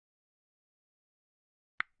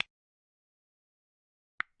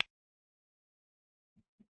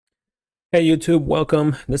Hey YouTube,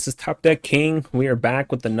 welcome. This is Top Deck King. We are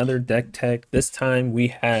back with another deck tech. This time we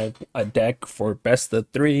have a deck for best of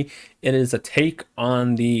three. It is a take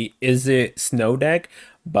on the Is It Snow deck,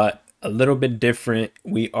 but a little bit different.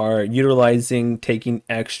 We are utilizing taking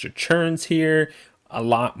extra turns here, a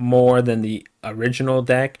lot more than the original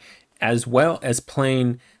deck, as well as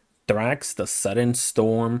playing Thrax, the Sudden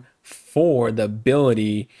Storm, for the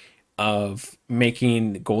ability of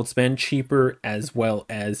making Goldspan cheaper as well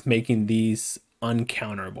as making these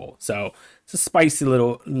uncounterable. So it's a spicy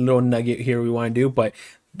little nugget here we want to do, but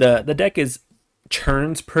the deck is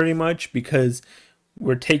churns pretty much because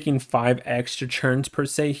we're taking 5 extra churns per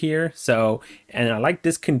se here. So, and I like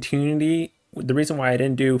Discontinuity. The reason why I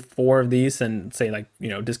didn't do 4 of these and say like,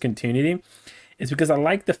 Discontinuity is because I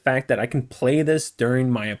like the fact that I can play this during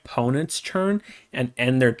my opponent's turn and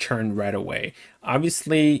end their turn right away.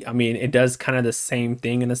 Obviously, I mean, it does kind of the same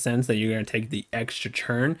thing in a sense that you're going to take the extra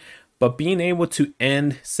turn, but being able to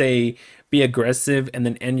end, say, be aggressive and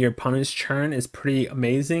then end your opponent's turn is pretty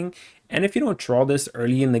amazing. And if you don't draw this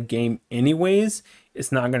early in the game anyways,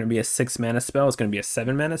 it's not going to be a 6 mana spell, it's going to be a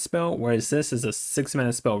 7 mana spell, whereas this is a 6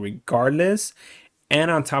 mana spell regardless. And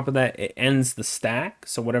on top of that, it ends the stack.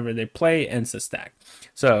 So whatever they play ends the stack.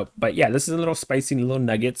 So, but yeah, this is a little spicy little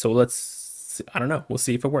nugget. So let's, I don't know, we'll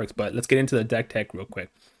see if it works. But let's get into the deck tech real quick.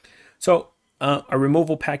 So a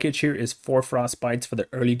removal package here is 4 Frostbites for the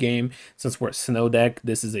early game. Since we're a snow deck,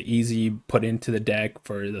 this is an easy put into the deck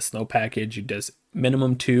for the snow package. It does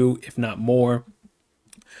minimum 2, if not more.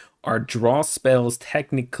 Our draw spells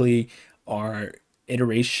technically are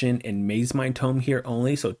Iteration and Maze Mind Tome here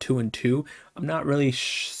only, so 2 and 2. I'm not really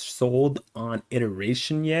sold on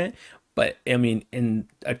Iteration yet, but I mean, in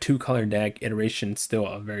a 2-color deck, Iteration's still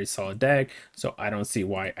a very solid deck, so I don't see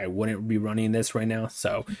why I wouldn't be running this right now.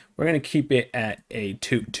 So we're going to keep it at a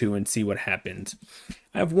 2-2 and see what happens.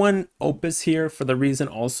 I have 1 Opus here for the reason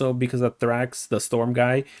also because of Thrax, the Storm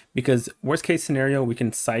guy, because worst case scenario, we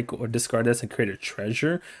can cycle or discard this and create a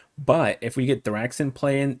treasure. But if we get Thrax in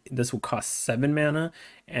play, this will cost 7 mana.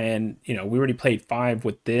 And, we already played 5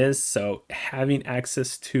 with this. So having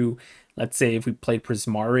access to, let's say if we played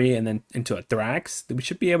Prismari and then into a Thrax, we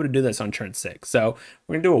should be able to do this on turn 6. So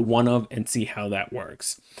we're going to do a 1 of and see how that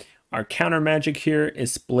works. Our counter magic here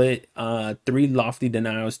is split 3 Lofty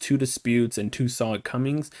Denials, 2 Disputes, and 2 Solid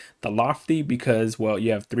Comings. The Lofty because, well,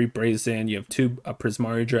 you have 3 Brazen, you have 2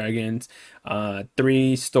 Prismari Dragons,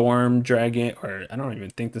 3 Storm Dragon, or I don't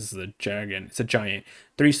even think this is a dragon, it's a giant.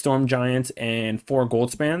 3 Storm Giants and 4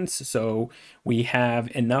 Goldspans. So we have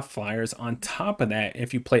enough flyers. On top of that,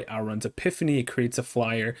 if you play Alrund's Epiphany, it creates a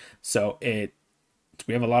flyer. So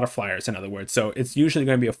we have a lot of flyers, in other words. So it's usually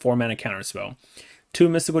going to be a 4-mana counter spell. 2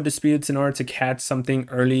 Mystical Disputes in order to catch something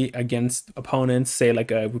early against opponents. Say like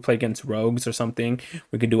we play against rogues or something,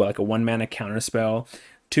 we could do like a 1-mana counter spell.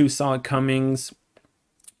 2 Solid Comings.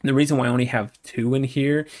 The reason why I only have 2 in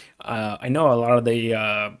here, I know a lot of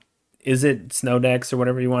the Is It Snow decks or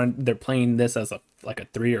whatever you want, they're playing this as like a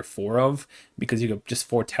 3 or 4 of, because you could just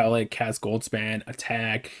foretell it, cast Goldspan,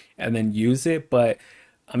 attack, and then use it. But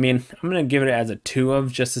I mean, I'm going to give it as a 2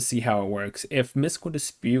 of just to see how it works. If Mystical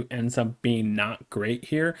Dispute ends up being not great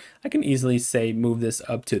here, I can easily say move this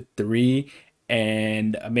up to 3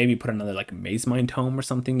 and maybe put another like Maze Mind Tome or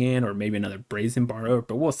something in, or maybe another Brazen Borrower,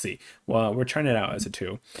 but we'll see. Well, we're trying it out as a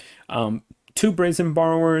 2. 2 Brazen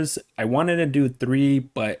Borrowers. I wanted to do 3,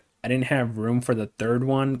 but I didn't have room for the 3rd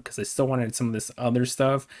one because I still wanted some of this other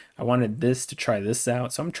stuff. I wanted this to try this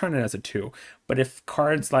out, so I'm trying it as a 2. But if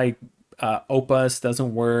cards like Opus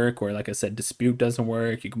doesn't work, or like I said, Dispute doesn't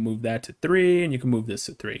work, you can move that to 3 and you can move this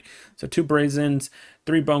to 3. So 2 Brazens,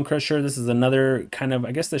 3 Bonecrusher. This is another kind of,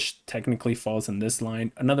 I guess this technically falls in this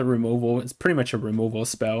line, another removal. It's pretty much a removal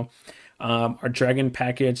spell. Our dragon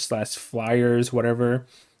package slash flyers, whatever,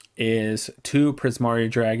 is 2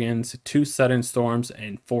 Prismari Dragons, 2 Sudden Storms,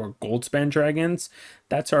 and 4 Goldspan Dragons.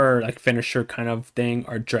 That's our like finisher kind of thing,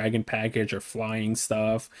 our dragon package or flying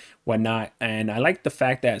stuff, whatnot. And I like the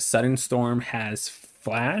fact that Sudden Storm has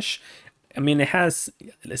flash. I mean, it has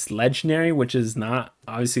this legendary, which is not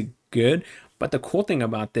obviously good, but the cool thing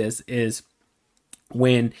about this is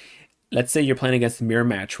when, let's say you're playing against the mirror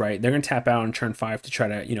match, right? They're gonna tap out on turn 5 to try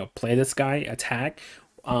to, play this guy, attack.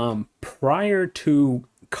 Prior to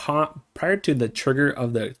the trigger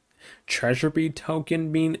of the treasure bead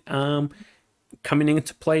token being coming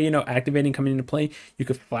into play, activating, coming into play, you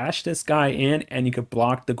could flash this guy in and you could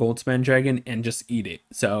block the Goldspan Dragon and just eat it.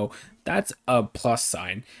 So that's a plus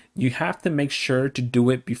sign. You have to make sure to do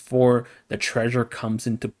it before the treasure comes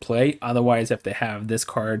into play. Otherwise, if they have this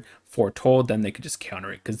card foretold, then they could just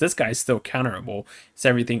counter it, because this guy's still counterable. It's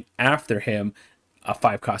everything after him a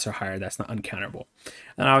 5 cost or higher that's not uncounterable.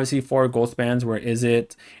 And obviously 4 Goldspans, where is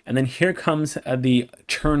it? And then here comes the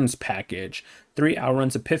Churns package. 3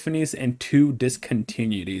 Alrund's Epiphanies and 2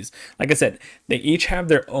 Discontinuities. Like I said, they each have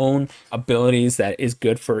their own abilities that is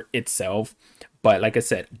good for itself. But like I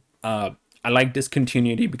said, I like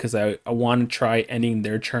Discontinuity because I want to try ending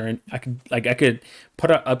their turn. I could put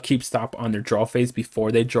an upkeep stop on their draw phase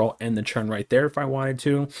before they draw, end the turn right there if I wanted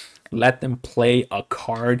to. Let them play a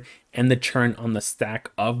card, end the turn on the stack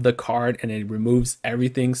of the card, and it removes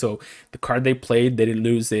everything. So the card they played, they didn't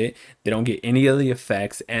lose it. They don't get any of the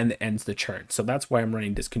effects, and it ends the turn. So that's why I'm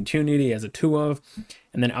running Discontinuity as a 2 of.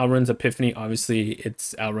 And then Alrund's Epiphany, obviously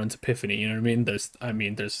it's Alrund's Epiphany. You know what I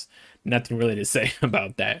mean? There's nothing really to say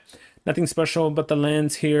about that. Nothing special about the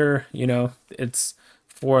lands here. You know, it's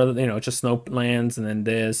for, you know, just snow lands. And then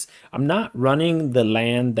this, I'm not running the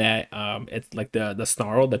land that it's like the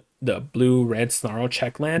snarl, the blue red snarl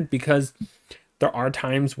check land, because there are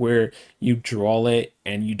times where you draw it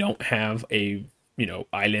and you don't have a, you know,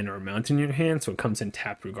 island or a mountain in your hand, so it comes in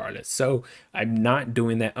tapped regardless. So I'm not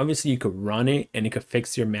doing that. Obviously you could run it and it could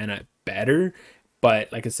fix your mana better,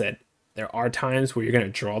 but like I said, there are times where you're going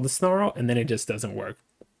to draw the snarl and then it just doesn't work.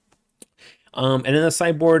 And then the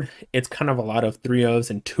sideboard, it's kind of a lot of 3 ofs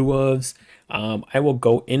and 2 ofs. I will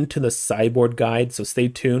go into the sideboard guide, so stay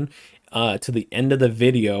tuned to the end of the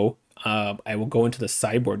video. I will go into the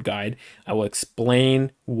sideboard guide. I will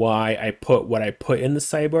explain why I put what I put in the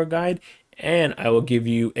sideboard guide, and I will give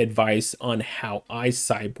you advice on how I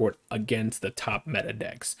sideboard against the top meta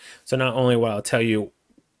decks. So not only will I tell you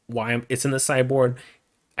why it's in the sideboard,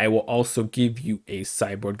 I will also give you a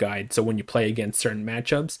sideboard guide. So when you play against certain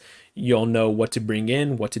matchups, you'll know what to bring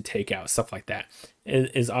in, what to take out, stuff like that.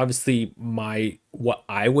 It is obviously what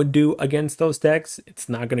I would do against those decks. It's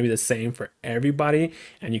not going to be the same for everybody,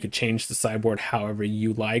 and you could change the sideboard however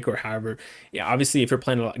you like, or however, yeah, obviously if you're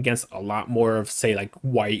playing against a lot more of, say, like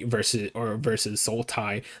white versus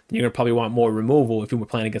Sultai, then you're gonna probably want more removal. If you were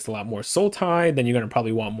playing against a lot more Sultai, then you're gonna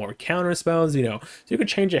probably want more counter spells, you know. So you can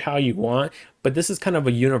change it how you want, but this is kind of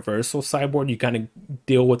a universal sideboard. You kind of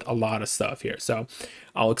deal with a lot of stuff here. So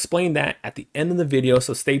I'll explain that at the end of the video,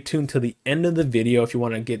 so stay tuned to the end of the video if you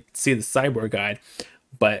want to see the sideboard guide.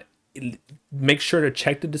 But make sure to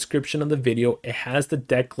check the description of the video. It has the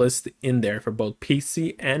deck list in there for both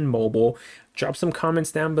PC and mobile. Drop some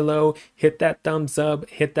comments down below, hit that thumbs up,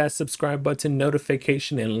 hit that subscribe button,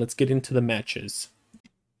 notification, and let's get into the matches.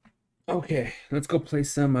 Okay, let's go play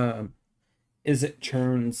some Is It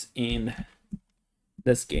Churns in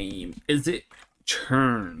this game. Is It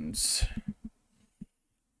Churns?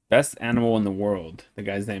 Best animal in the world. The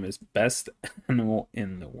guy's name is Best Animal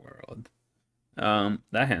in the World.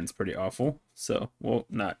 That hand's pretty awful. So, well,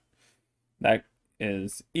 not. That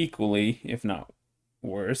is equally, if not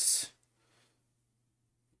worse.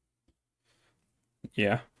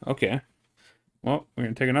 Yeah, okay. Well, we're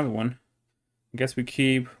going to take another one. I guess we're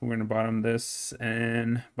going to bottom this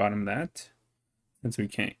and bottom that. Since we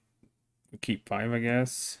can't keep 5, I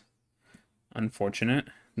guess. Unfortunate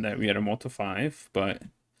that we had a multi 5, but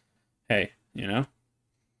hey, you know,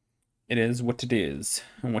 it is what it is.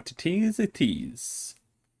 And what it is, it is.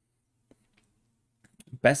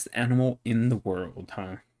 Best animal in the world,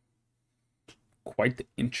 huh? Quite the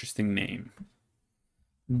interesting name.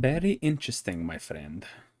 Very interesting, my friend.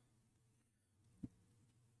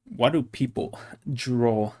 Why do people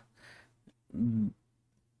draw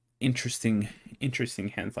interesting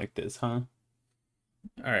hands like this, huh?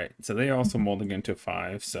 All right, so they also molded into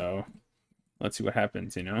 5, so let's see what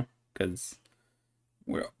happens, you know, because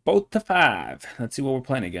we're both to 5. Let's see what we're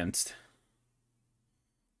playing against.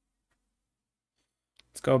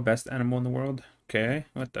 Let's go Best Animal in the World. Okay,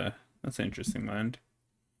 that's an interesting land.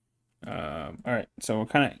 All right, so we're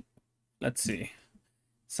kind of, let's see,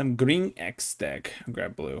 some green X deck. I'll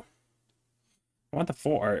grab blue. I want the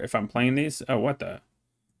 4 if I'm playing these. Oh, what the?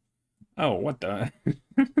 At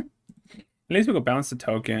least we could bounce the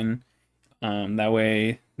token. That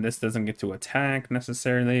way this doesn't get to attack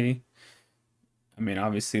necessarily. I mean,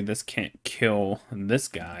 obviously this can't kill this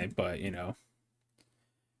guy, but you know,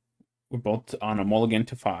 we're both on a mulligan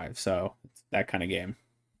to 5, so it's that kind of game.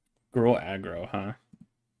 Girl aggro, huh?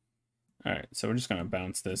 Alright, so we're just gonna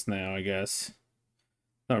bounce this now, I guess.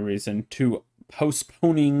 No reason to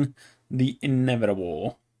postponing the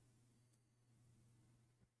inevitable.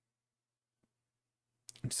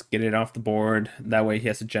 Just get it off the board. That way he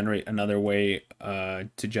has to generate another way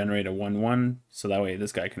to generate a 1/1. So that way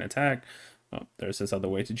this guy can attack. Oh, there's this other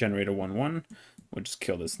way to generate a 1/1. We'll just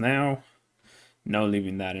kill this now. No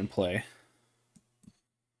leaving that in play.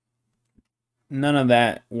 None of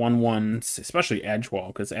that 1/1s, especially Edgewall,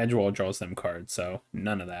 because Edgewall draws them cards, so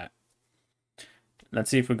none of that. Let's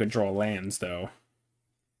see if we could draw lands, though.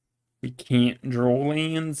 We can't draw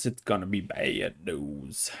lands, it's gonna be bad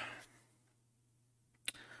news.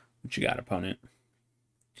 What you got, opponent?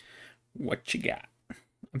 What you got?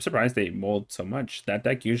 I'm surprised they mold so much. That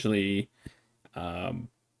deck usually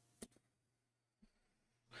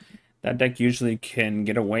can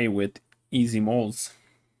get away with easy molds.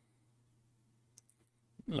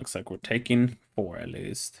 Looks like we're taking 4 at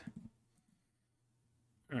least.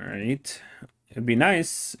 Alright. It'd be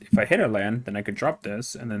nice if I hit a land, then I could drop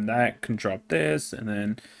this, and then that can drop this, and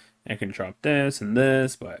then I can drop this and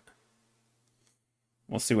this, but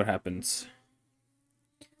we'll see what happens.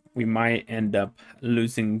 We might end up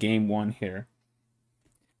losing game 1 here.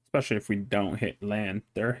 Especially if we don't hit land.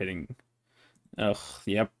 They're hitting. Ugh,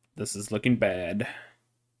 yep. This is looking bad.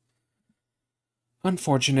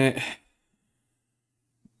 Unfortunate.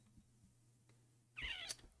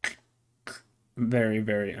 Very,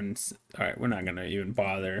 very Alright, we're not gonna even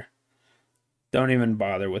bother. Don't even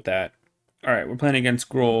bother with that. Alright, we're playing against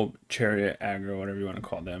Scroll, Chariot, Aggro, whatever you want to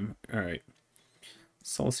call them. Alright.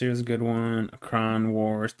 Soulseer is a good one. Akron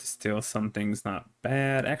Wars to steal something's not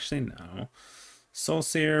bad. Actually, no.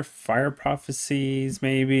 Soulseer, Fire Prophecies,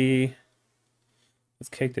 maybe. It's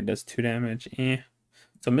kicked, it does 2 damage.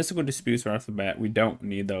 So Mystical Disputes right off the bat. We don't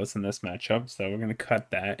need those in this matchup, so we're going to cut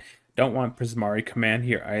that. Don't want Prismari Command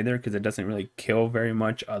here either, because it doesn't really kill very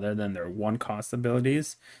much other than their 1-cost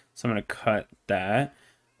abilities. So I'm going to cut that.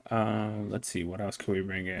 Let's see, what else could we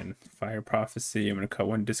bring in? Fire Prophecy. I'm going to cut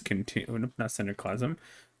one Discontinuity, not Cinderclasm,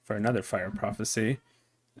 for another Fire Prophecy.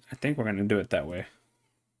 I think we're going to do it that way.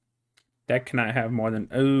 Deck cannot have more than...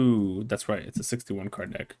 Oh, that's right. It's a 61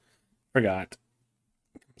 card deck. Forgot.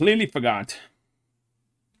 Completely forgot.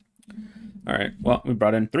 Alright, well, we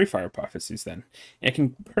brought in 3 Fire Prophecies then. It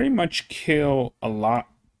can pretty much kill a lot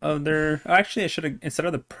of their... Actually, I should have... Instead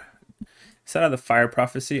of the Fire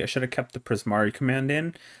Prophecy, I should have kept the Prismari command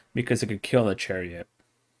in, because it could kill the Chariot.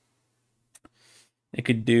 It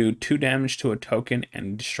could do 2 damage to a token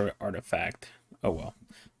and destroy artifact. Oh well.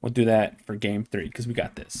 We'll do that for game 3, because we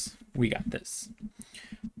got this. We got this.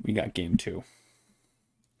 We got game 2.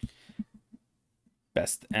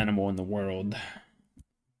 Best animal in the world.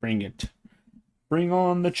 Bring it. Bring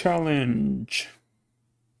on the challenge.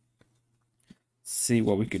 See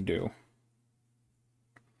what we could do.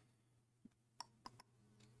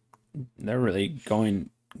 They're really going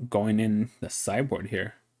in the sideboard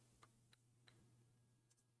here.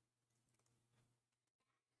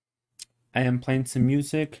 I am playing some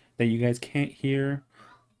music that you guys can't hear,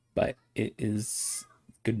 but it is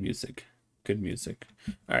good music. Good music.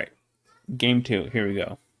 All right. Game 2. Here we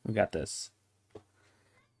go. We got this.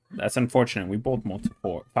 That's unfortunate. We bowled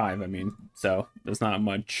multiple 5, I mean, so there's not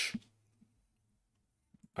much.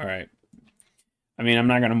 All right. I mean, I'm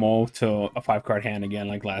not going to mull to a 5-card hand again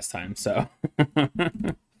like last time, so.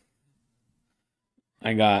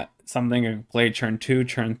 I got something I can play turn 2,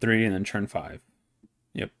 turn 3, and then turn 5.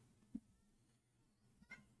 Yep.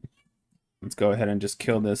 Let's go ahead and just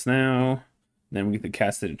kill this now. Then we can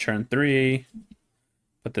cast it at turn 3.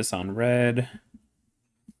 Put this on red.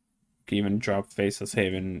 We can even drop Faceless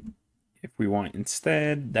Haven if we want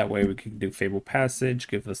instead. That way we can do Fabled Passage,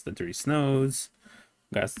 give us the 3 snows.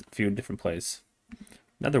 Got a few different plays.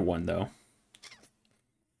 Another one though.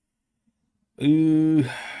 Ooh,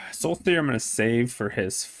 Soulseer I'm going to save for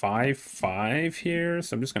his 5/5 here.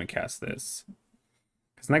 So I'm just going to cast this.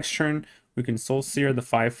 Because next turn we can Soulseer the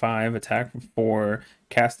 5/5, attack for 4,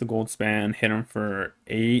 cast the Goldspan, hit him for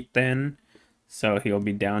 8 then. So he'll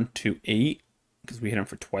be down to 8 because we hit him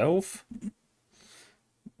for 12. I'm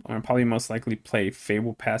going to probably most likely play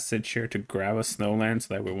Fabled Passage here to grab a Snowland,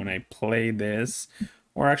 so that way when I play this,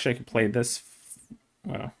 or actually I can play this,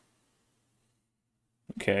 well,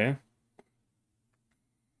 okay.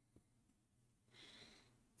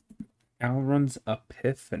 Alrund's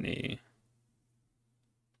Epiphany.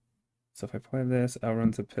 So if I play this,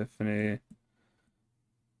 Alrund's Epiphany.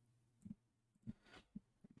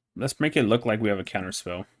 Let's make it look like we have a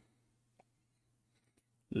counterspell.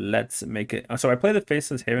 Let's make it... So I play the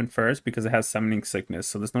Faceless Haven first because it has Summoning Sickness.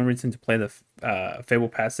 So there's no reason to play the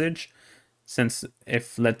Fabled Passage. Since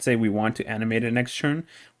if, let's say, we want to animate it next turn,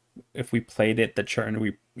 if we played it the turn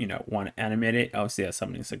we, want to animate it, obviously it has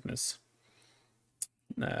Summoning Sickness.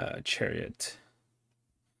 Chariot.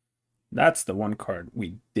 That's the one card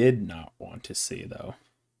we did not want to see, though.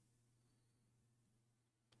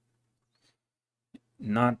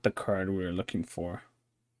 Not the card we were looking for.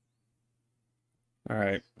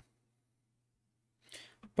 Alright.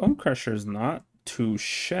 Bonecrusher is not too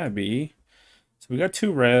shabby. So we got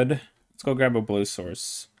 2 red. Let's go grab a blue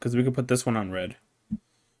source because we could put this one on red.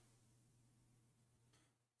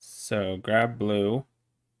 So grab blue.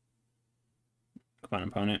 Come on,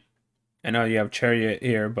 opponent. I know you have Chariot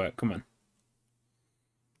here, but come on.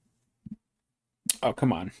 Oh,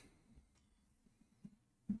 come on.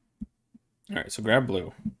 Alright, so grab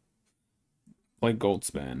blue. Play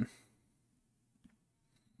Goldspan.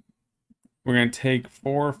 We're going to take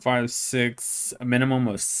 4, 5, 6, a minimum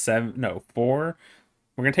of 7, no, 4.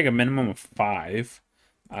 We're going to take a minimum of 5.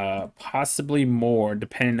 Possibly more,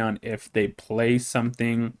 depending on if they play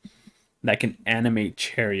something that can animate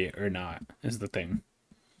Chariot or not, is the thing.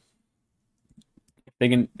 If they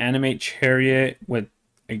can animate Chariot with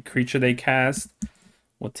a creature they cast,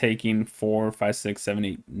 we're taking 4, 5, 6, 7,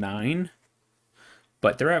 8, 9.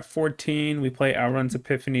 But they're at 14. We play Alrund's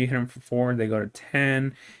Epiphany, hit them for 4. They go to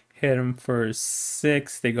 10. Hit them for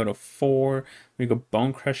 6. They go to 4. We go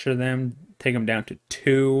Bonecrusher them, take them down to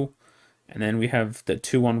 2. And then we have the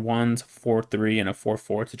 2-1-1s, 4-3, and a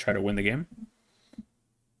 4-4 to try to win the game.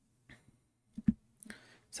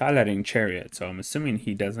 It's highlighting Chariot, so I'm assuming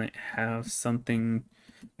he doesn't have something.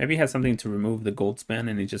 Maybe he has something to remove the Goldspan,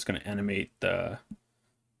 and he's just going to animate the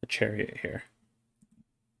Chariot here.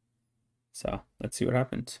 So let's see what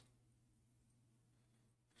happens.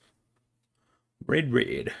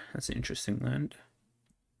 Red. That's an interesting land.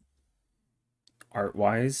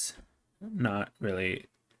 Art-wise, not really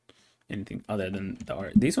anything other than the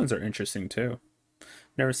art. These ones are interesting too.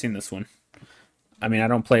 Never seen this one. I mean, I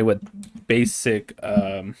don't play with basic.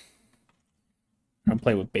 I don't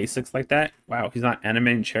play with basics like that. Wow, he's not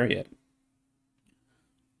animating Chariot.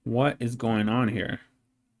 What is going on here?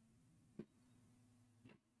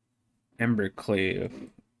 Embercleave.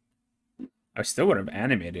 I still would have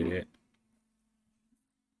animated it.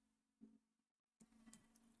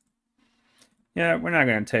 Yeah, we're not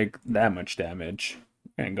going to take that much damage.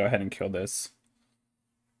 We're going to go ahead and kill this.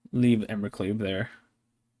 Leave Embercleave there.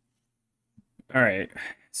 Alright,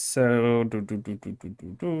 so...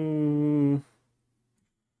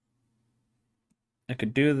 I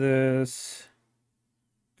could do this.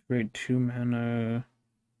 Create 2 mana.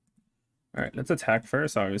 Alright, let's attack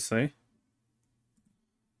first, obviously.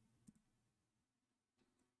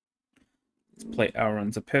 Let's play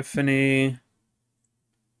Alrund's Epiphany.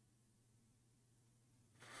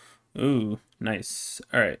 Ooh, nice.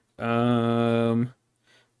 Alright.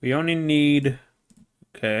 We only need...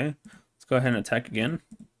 Okay. Let's go ahead and attack again.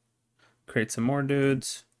 Create some more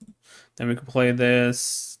dudes. Then we can play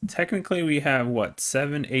this. Technically, we have, what?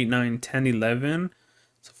 7, 8, 9, 10, 11.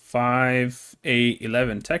 So 5, 8,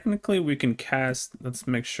 11. Technically, we can cast... Let's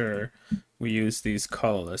make sure we use these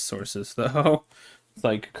colorless sources, though. It's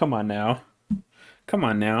like, come on now. Come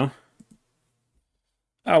on now.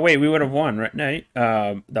 Oh, wait, we would have won, right?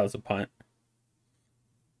 That was a punt.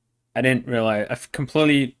 I didn't realize. I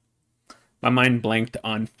completely... My mind blanked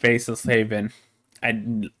on Faceless Haven.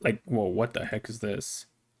 Like, whoa, what the heck is this?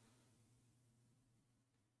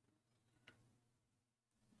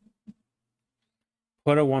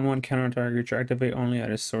 Put a 1/1 counter on target creature. Activate only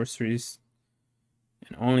at his sorceries.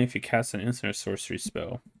 And only if you cast an instant or sorcery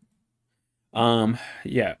spell.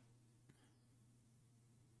 Yeah.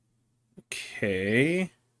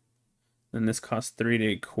 Okay. Then this costs 3 to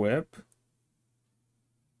equip.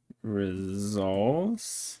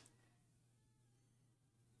 Resolves.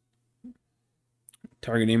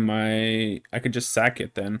 Targeting my... I could just sack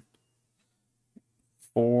it then.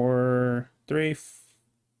 4, 3,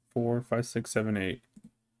 4, 5, 6, 7, 8.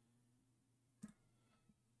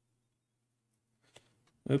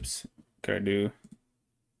 Oops. Could I do...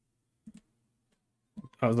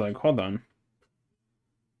 I was like, hold on.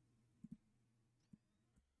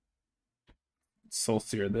 Soul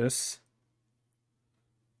Seer this.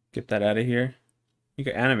 Get that out of here. You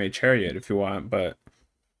can animate Chariot if you want, but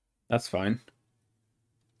that's fine.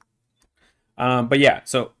 But yeah,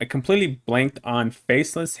 so I completely blanked on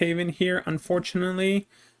Faceless Haven here, unfortunately.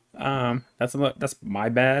 That's my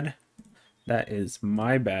bad. That is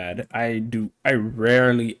my bad. I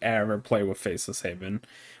rarely ever play with Faceless Haven.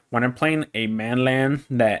 When I'm playing a manland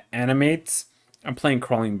that animates, I'm playing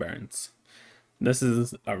Crawling Barrens. This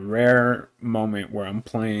is a rare moment where I'm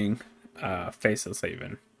playing Faceless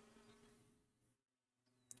Haven.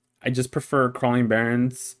 I just prefer Crawling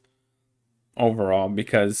Barrens overall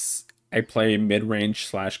because I play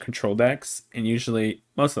mid-range / control decks, and usually,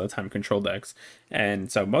 most of the time, control decks.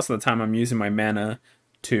 And so most of the time I'm using my mana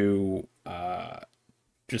to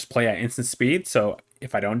just play at instant speed. So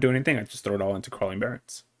if I don't do anything, I just throw it all into Crawling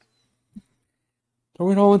Barrens.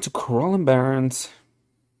 Throw it all into Crawling Barrens.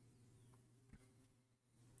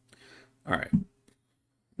 Alright.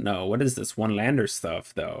 No, what is this one lander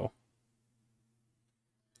stuff though?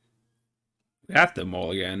 We have to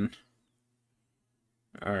mulligan.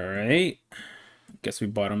 Alright. Guess we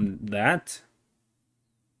bought him that.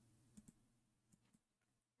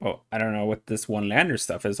 Well, I don't know what this one lander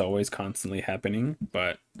stuff is always constantly happening,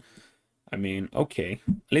 but I mean, okay.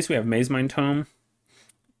 At least we have Maze Mind Tome.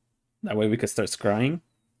 That way we could start scrying.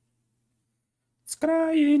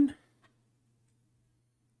 Scrying.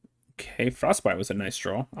 Okay, Frostbite was a nice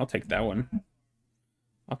draw. I'll take that one.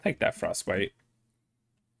 I'll take that Frostbite.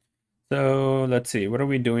 So, let's see. What are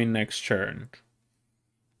we doing next turn?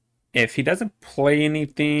 If he doesn't play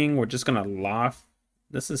anything, we're just going to loft.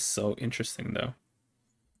 This is so interesting, though.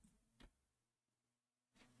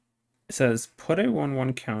 It says, put a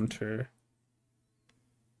 1/1 counter.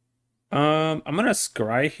 I'm going to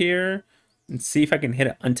scry here and see if I can hit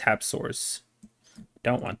an untapped source.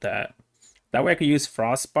 Don't want that. That way I could use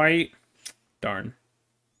Frostbite. Darn.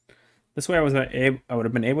 This way I would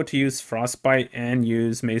have been able to use Frostbite and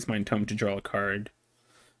use Maze Mind Tome to draw a card.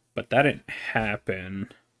 But that didn't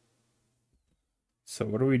happen. So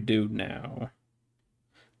what do we do now?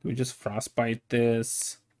 Do we just Frostbite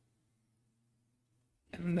this?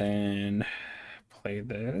 And then play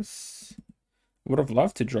this? Would have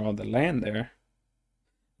loved to draw the land there.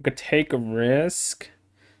 I could take a risk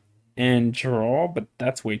and draw, but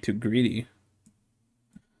that's way too greedy.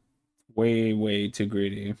 Way too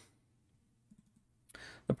greedy.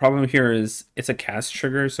 The problem here is it's a cast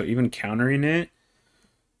trigger, so even countering it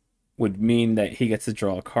would mean that he gets to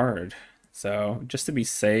draw a card. So just to be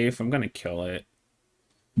safe, I'm going to kill it.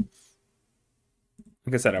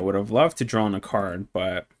 Like I said, I would have loved to draw on a card,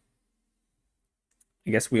 but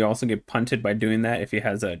I guess we also get punted by doing that if he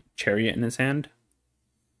has a Chariot in his hand.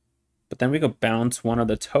 But then we could bounce one of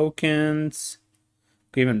the tokens.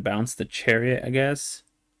 We could even bounce the Chariot, I guess.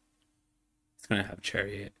 He's going to have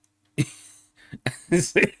Chariot.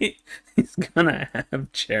 See? He's going to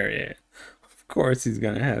have Chariot. Of course he's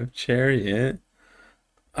going to have Chariot.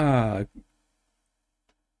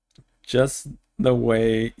 Just the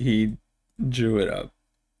way he drew it up.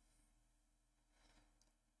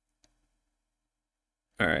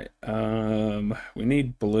 All right. We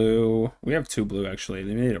need blue. We have 2 blue actually.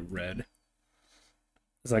 We need a red.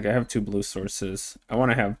 It's like I have 2 blue sources. I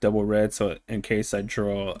want to have double red so in case I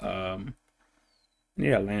draw I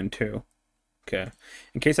need a land too. Okay.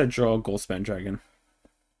 In case I draw a Goldspan Dragon.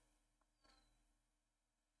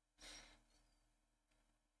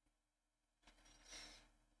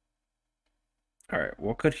 Alright,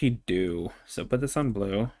 what could he do? So put this on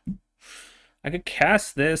blue. I could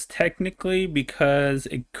cast this technically because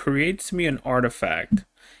it creates me an artifact.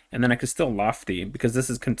 And then I could still Lofty because this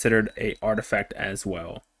is considered a artifact as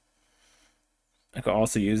well. I could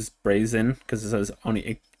also use Brazen because it says only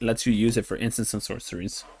it lets you use it for instants and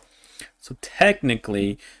sorceries. So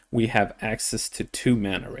technically we have access to 2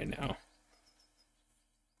 mana right now.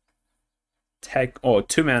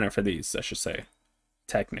 2 mana for these, I should say.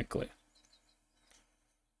 Technically.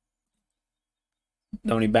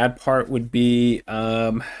 The only bad part would be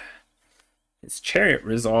his Chariot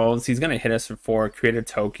resolves. He's going to hit us for 4, create a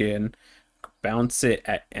token, bounce it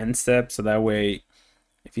at end step, so that way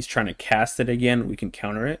if he's trying to cast it again, we can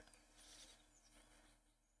counter it.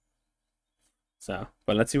 So,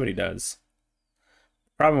 but let's see what he does.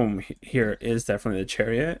 The problem here is definitely the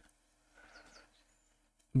Chariot.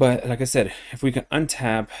 But like I said, if we can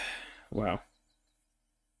untap, wow.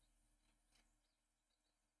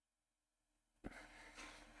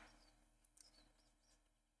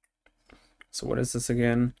 So what is this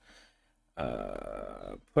again?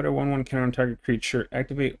 Put a 1/1 counter on target creature.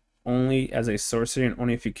 Activate only as a sorcery and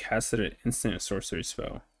only if you cast it an instant sorcery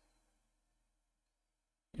spell.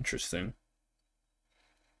 Interesting.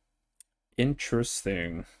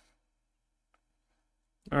 Interesting.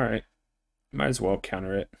 Alright. Might as well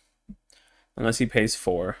counter it. Unless he pays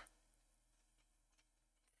 4.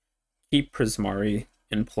 Keep Prismari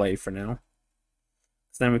in play for now.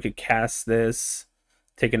 So then we could cast this.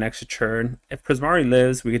 Take an extra turn. If Prismari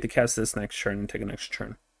lives, we get to cast this next turn and take an extra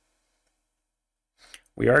turn.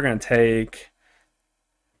 We are going to take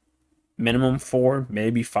minimum 4,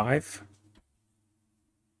 maybe 5.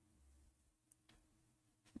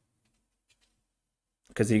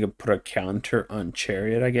 Because he could put a counter on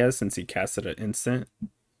Chariot, I guess, since he casted an instant.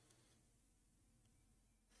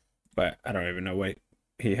 But I don't even know what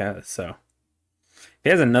he has, so. He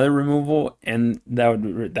has another removal, and that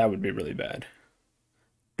would be really bad.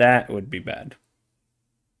 That would be bad.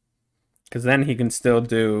 Because then he can still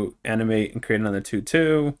do animate and create another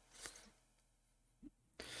 2/2.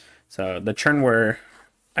 So the turn where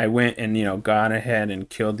I went and, got ahead and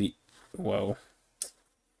killed the... Whoa.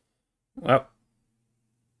 Well,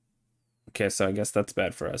 okay, so I guess that's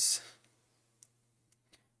bad for us.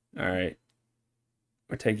 All right.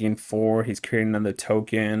 We're taking 4. He's creating another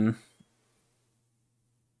token.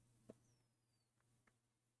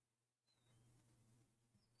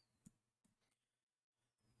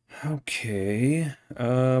 Okay.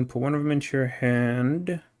 Put one of them into your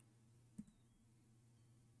hand.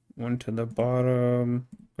 One to the bottom.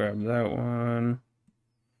 Grab that one.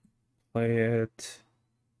 Play it.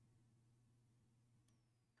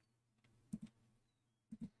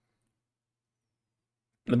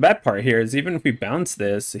 The bad part here is even if we bounce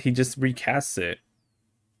this, he just recasts it.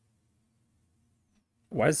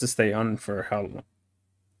 Why does this stay on for how long?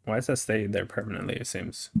 Why does that stay there permanently, it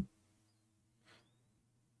seems?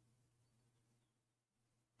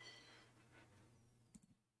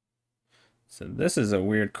 So this is a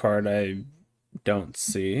weird card I don't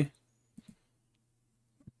see.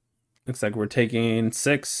 Looks like we're taking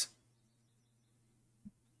 6.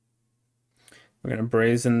 We're gonna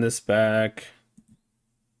brazen this back.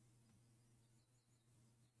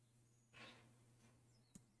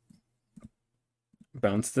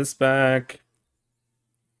 Bounce this back.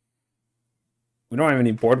 We don't have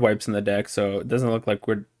any board wipes in the deck, so it doesn't look like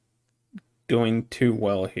we're doing too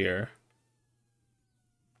well here.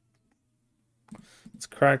 Let's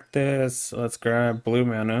crack this. Let's grab blue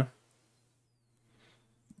mana.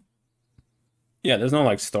 Yeah, there's no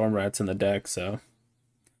like storm rats in the deck, so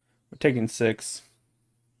we're taking 6.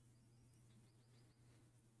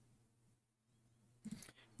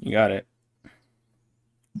 You got it.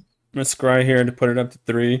 I'm gonna scry here to put it up to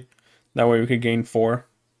 3. That way we could gain 4.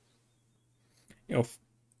 You'll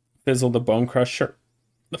fizzle the Bonecrusher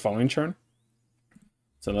the following turn.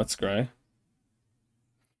 So let's scry.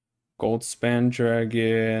 Goldspan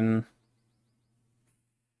Dragon.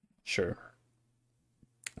 Sure.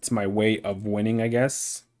 It's my way of winning, I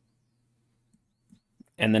guess.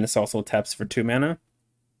 And then it's also taps for 2 mana.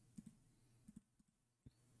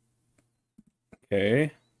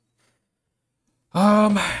 Okay.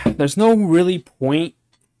 There's no really point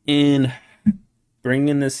in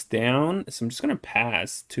bringing this down, so I'm just gonna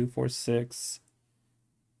pass. 2, 4, 6,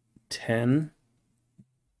 10.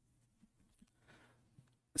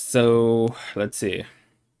 So let's see.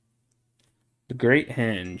 The Great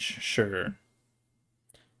Henge, sure.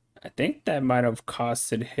 I think that might have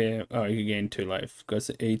costed him. Oh, he gained 2 life. Goes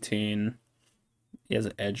to 18. He has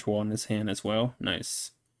an edge wall in his hand as well.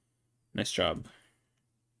 Nice. Nice job.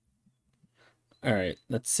 All right,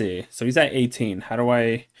 let's see. So he's at 18. How do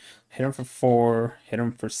I hit him for 4, hit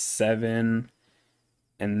him for 7,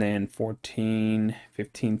 and then 14,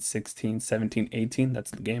 15, 16, 17, 18? That's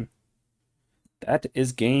the game. That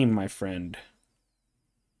is game, my friend.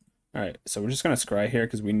 All right, so we're just going to scry here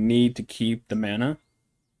because we need to keep the mana.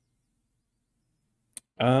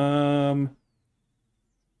 I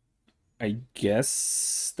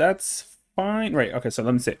guess that's fine. Right, okay, so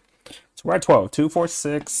let me see. So we're at 12. 2, 4,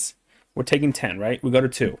 6. We're taking 10, right? We go to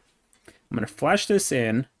 2. I'm going to flash this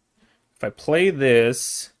in. If I play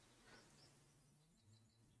this...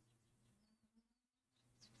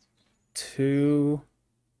 2...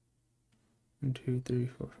 1, 2, 3,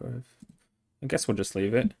 4, 5. I guess we'll just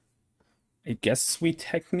leave it. I guess we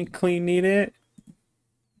technically need it.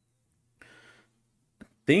 I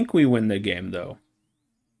think we win the game, though.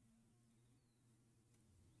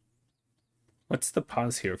 What's the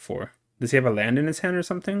pause here for? Does he have a land in his hand or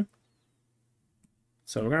something?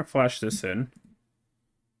 So we're going to flash this in.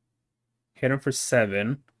 Hit him for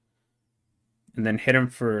 7. And then hit him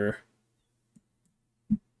for...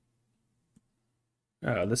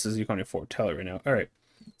 Oh, this is you can only foretell it right now. All right.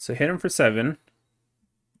 So hit him for 7.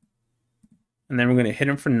 And then we're going to hit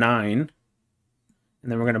him for 9. And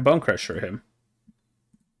then we're going to Bonecrusher him.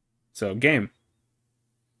 So game.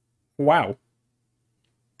 Wow.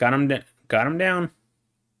 Got him down.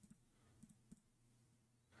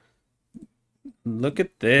 Look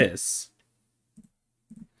at this.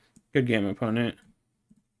 Good game, opponent.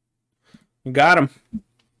 We got him.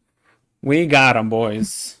 We got him,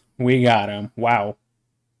 boys. We got him. Wow.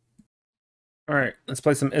 All right, let's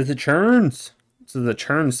play some Is It Churns? This is the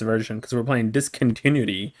Churns version because we're playing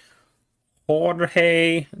Discontinuity.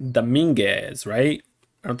 Jorge Dominguez, right?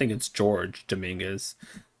 I don't think it's George Dominguez.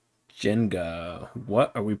 Jenga.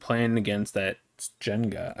 What are we playing against that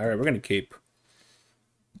Jenga? All right, we're going to keep.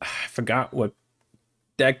 I forgot what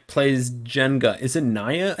deck plays Jenga. Is it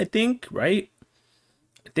Naya, I think, right?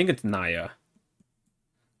 I think it's Naya.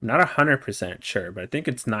 I'm not 100% sure, but I think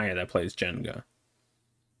it's Naya that plays Jenga.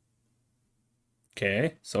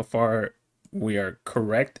 Okay, so far we are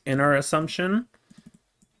correct in our assumption.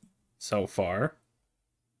 So far.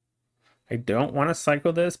 I don't want to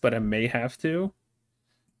cycle this, but I may have to.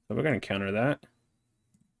 So we're going to counter that.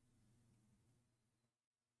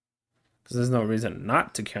 Because there's no reason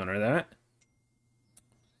not to counter that.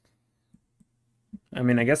 I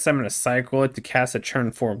mean, I guess I'm going to cycle it to cast a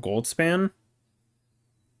turn 4 Goldspan.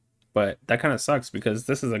 But that kind of sucks because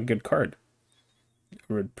this is a good card.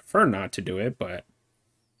 I would prefer not to do it, but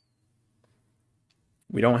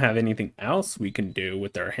we don't have anything else we can do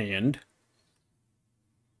with our hand.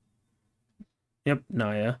 Yep,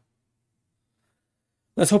 Naya.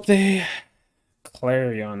 Let's hope they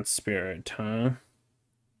Clarion Spirit, huh?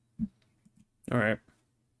 Alright.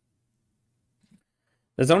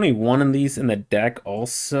 There's only one of these in the deck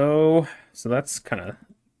also, so that's kind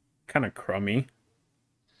of crummy.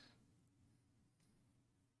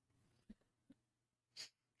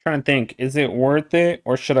 Trying to think, is it worth it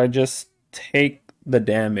or should I just take the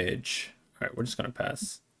damage? Alright, we're just gonna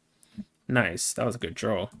pass. Nice, that was a good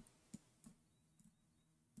draw.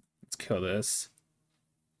 Let's kill this.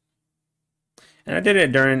 And I did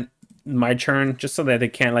it during my turn just so that they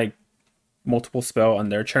can't like multiple spell on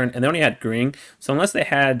their turn, and they only had green, so unless they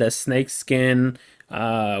had the snake skin,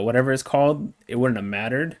 whatever it's called, it wouldn't have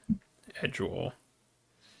mattered. Edge roll,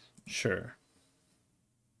 sure.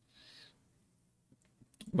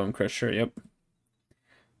 Bonecrusher,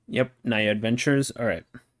 yep. Naya Adventures. All right,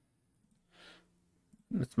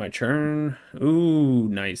 that's my turn. Ooh,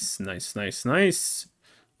 nice.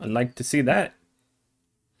 I'd like to see that.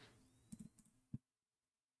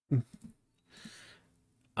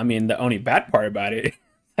 I mean, the only bad part about it,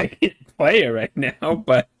 I can't play it right now,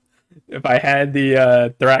 but if I had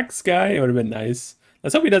the Thrax guy, it would have been nice.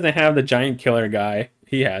 Let's hope he doesn't have the giant killer guy.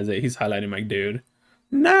 He has it. He's highlighting my dude.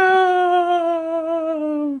 No!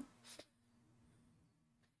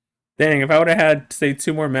 Dang, if I would have had, say,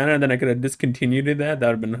 2 more mana, then I could have discontinued that. That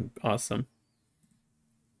would have been awesome.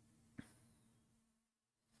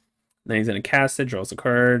 Then he's going to cast it, draws a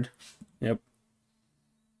card. Yep.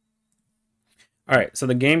 Alright, so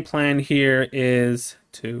the game plan here is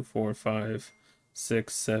 2, 4, 5,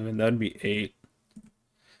 6, 7. That would be 8.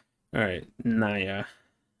 Alright, Naya.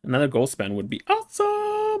 Another Goldspan would be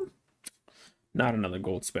awesome! Not another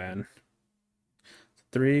Goldspan.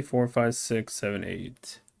 3, 4, 5, 6, 7,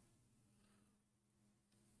 8.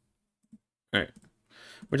 Alright.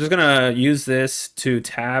 We're just gonna use this to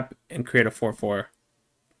tap and create a 4/4.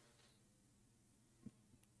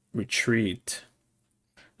 Retreat.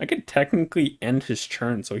 I could technically end his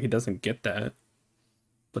turn so he doesn't get that.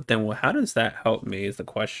 But then, well, how does that help me is the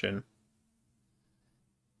question.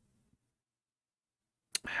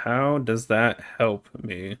 How does that help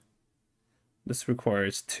me? This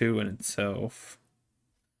requires 2 in itself.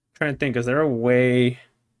 I'm trying to think, is there a way...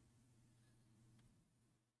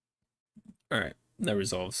 Alright, that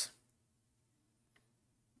resolves.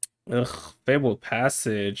 Ugh, Fabled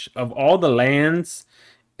Passage. Of all the lands...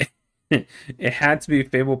 It had to be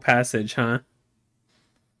Fabled Passage, huh?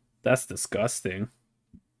 That's disgusting.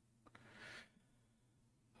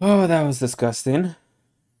 Oh, that was disgusting.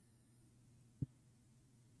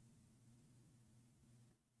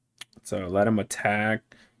 So let him attack.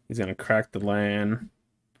 He's going to crack the land.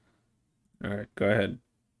 Alright, go ahead.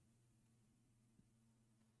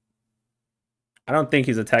 I don't think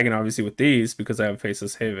he's attacking, obviously, with these because I have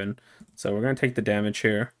Faceless Haven. So we're going to take the damage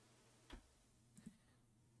here.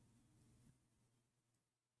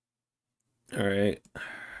 Alright.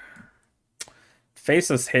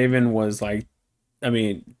 Faceless Haven was like... I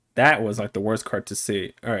mean, that was like the worst card to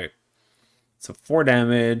see. Alright. So 4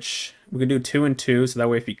 damage. We can do 2 and 2, so that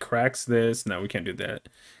way if he cracks this... No, we can't do that.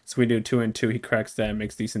 So we do 2 and 2, he cracks that,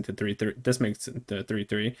 makes these into 3/3. This makes it into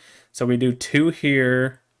 3/3. So we do 2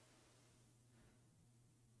 here.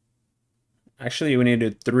 Actually, we need to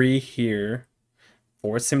do 3 here.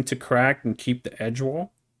 Force him to crack and keep the edge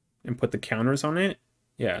wall. And put the counters on it.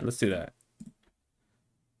 Yeah, let's do that.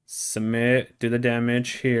 Submit, do the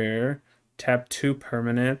damage here. Tap 2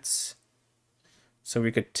 permanents. So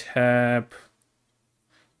we could tap...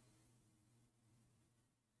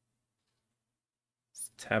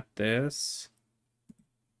 Tap this.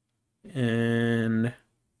 And...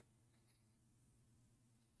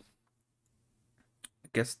 I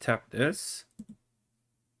guess tap this.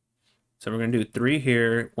 So we're going to do 3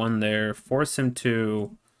 here, 1 there. Force him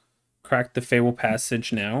to crack the Fabled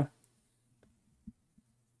Passage now.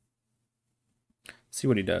 See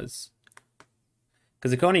what he does.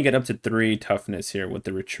 Because it can only get up to 3 toughness here with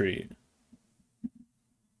the retreat.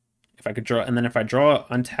 If I could draw, and then if I draw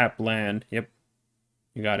untapped land, yep,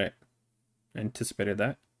 you got it. I anticipated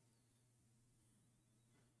that.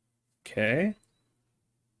 Okay.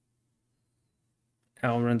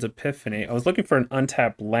 Alrund's Epiphany. I was looking for an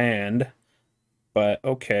untapped land. but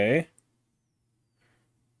okay.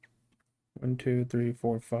 1, 2, 3,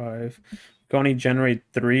 4, 5. Can only generate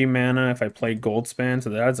 3 mana if I play Goldspan, so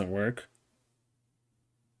that doesn't work.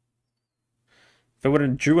 If I would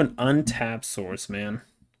have drew an untapped source, man.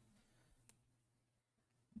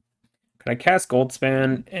 Could I cast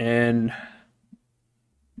Goldspan and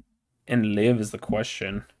live is the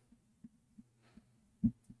question.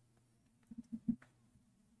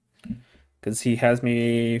 Because he has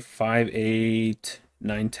me 5, 8,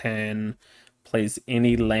 9, 10, plays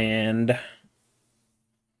any land.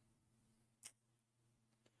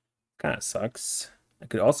 Kind of sucks. I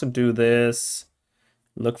could also do this.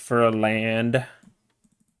 Look for a land. All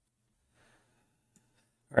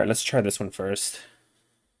right, let's try this one first.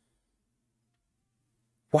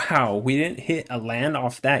 Wow, we didn't hit a land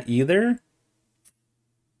off that either?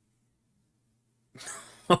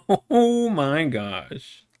 Oh my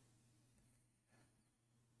gosh.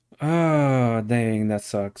 Oh, dang, that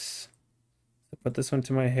sucks. Put this one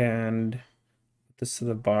to my hand. Put this to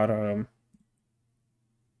the bottom.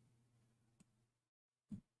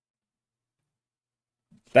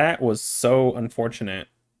 That was so unfortunate.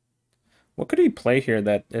 What could he play here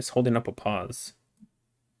that is holding up a pause?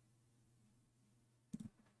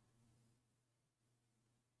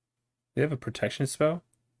 Do you have a protection spell?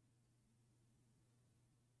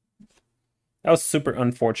 That was super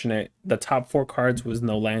unfortunate. The top 4 cards was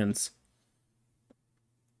no lands.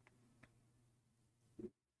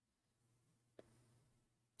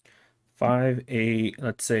 Five, 8,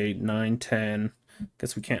 let's say 9, 10.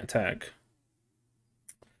 Guess we can't attack.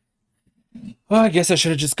 Well, I guess I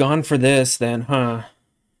should have just gone for this then, huh?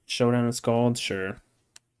 Showdown of Scald, sure.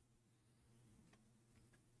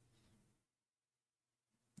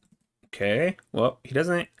 Okay, well, he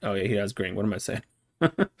doesn't. Oh, yeah, he has green. What am I saying?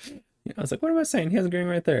 Yeah, I was like, what am I saying? He has green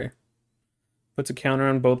right there. Puts a counter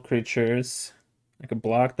on both creatures. I could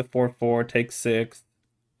block the 4/4, take 6.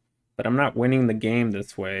 But I'm not winning the game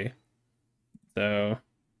this way. So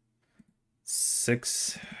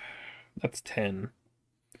 6, that's 10.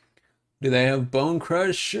 Do they have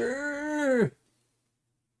Bonecrusher?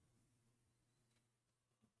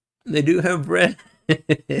 They do have red.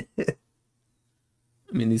 I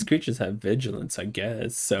mean, these creatures have vigilance, I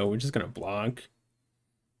guess. So we're just gonna block.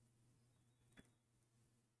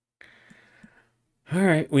 All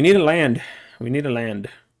right, we need a land. We need a land.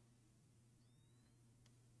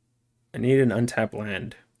 I need an untapped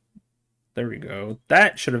land. There we go.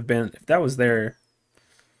 That should have been, if that was there,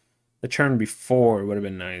 the turn before would have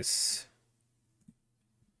been nice.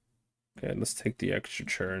 Okay, let's take the extra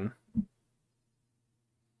turn.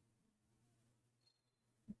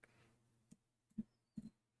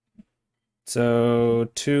 So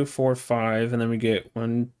 2, 4, 5, and then we get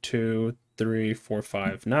 1, 2, 3, 4,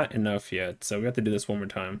 5. Not enough yet, so we have to do this one more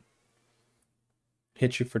time.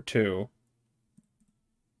 Hit you for 2.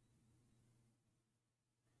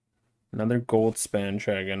 Another Goldspan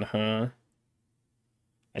Dragon, huh?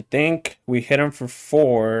 I think we hit him for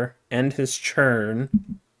 4, end his turn.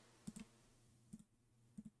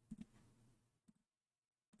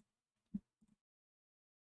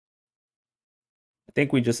 I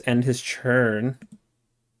think we just end his turn.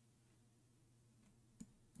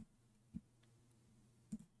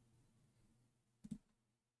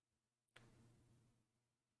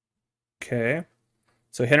 Okay.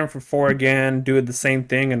 So hit him for 4 again, do the same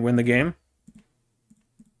thing, and win the game.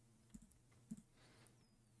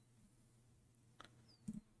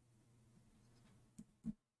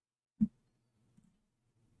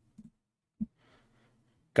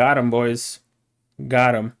 Got him, boys.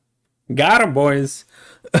 Got him. Got him, boys.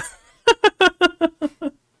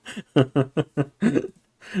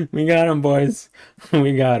 We got him, boys.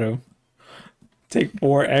 We got him. Take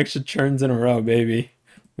 4 extra turns in a row, baby.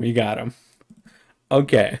 We got him.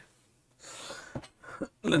 Okay.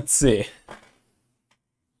 Let's see.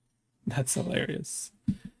 That's hilarious.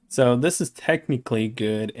 So this is technically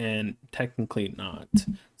good and technically not.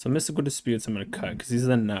 So Mystical Disputes I'm going to cut because he's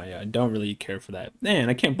a Naya. I don't really care for that. Man,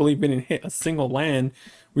 I can't believe we didn't hit a single land.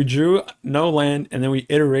 We drew no land and then we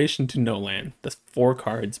iteration to no land. That's 4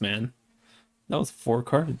 cards, man. That was 4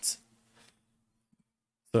 cards.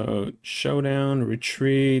 So Showdown,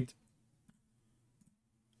 Retreat.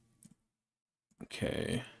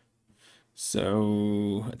 Okay.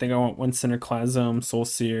 So I think I want 1 Sinterclasm, Soul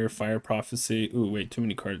Seer, Fire Prophecy. Ooh, wait, too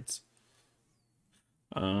many cards.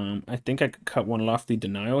 I think I could cut 1 Lofty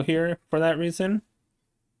Denial here for that reason.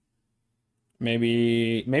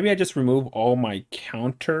 Maybe I just remove all my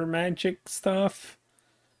counter magic stuff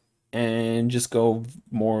and just go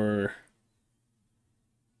more.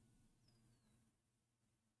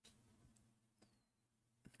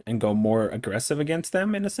 and go more aggressive against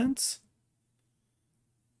them in a sense.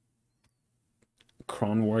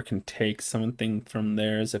 Cron War can take something from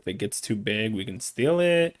theirs. If it gets too big, we can steal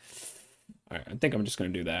it. All right, I think I'm just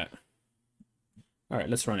going to do that. All right,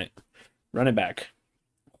 let's run it. Run it back.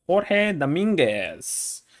 Jorge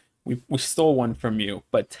Dominguez. We stole one from you,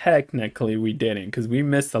 but technically we didn't because we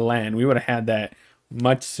missed the land. We would have had that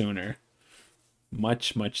much sooner.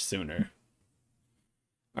 Much sooner.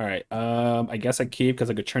 All right, I guess I keep because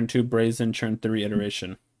I could turn 2 Brazen, turn 3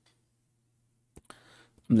 Iteration.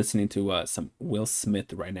 I'm listening to some Will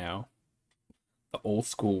Smith right now. The old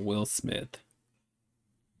school Will Smith.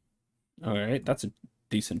 All right, that's a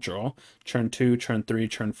decent draw. Turn 2, turn 3,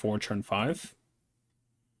 turn 4, turn 5.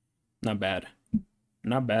 Not bad.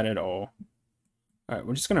 Not bad at all. All right,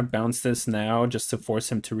 we're just going to bounce this now just to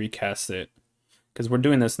force him to recast it. Because we're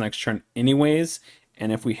doing this next turn anyways.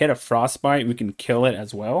 And if we hit a Frostbite, we can kill it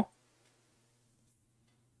as well.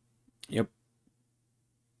 Yep.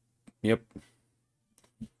 Yep.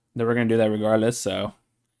 Then we're going to do that regardless, so...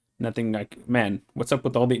 Nothing like... Man, what's up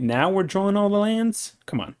with all the... Now we're drawing all the lands?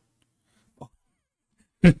 Come on.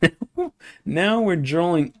 Now we're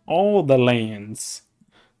drawing all the lands.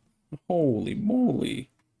 Holy moly.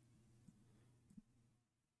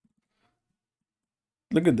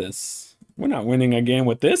 Look at this. We're not winning again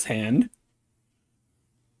with this hand.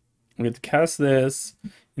 We have to cast this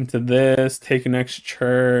into this, take an extra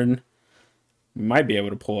turn. We might be able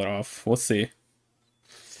to pull it off. We'll see.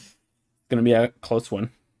 It's going to be a close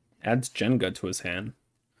one. Adds Jenga to his hand.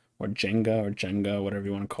 Or Jenga, whatever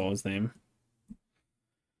you want to call his name.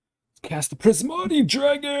 Cast the Prismari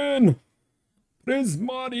Dragon!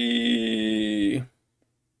 Prismari!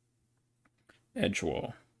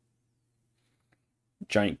 Edgewall.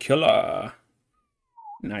 Giant Killer.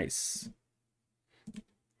 Nice.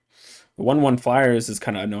 The 1/1 flyers is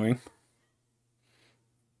kind of annoying.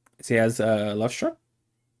 So he has left stroke.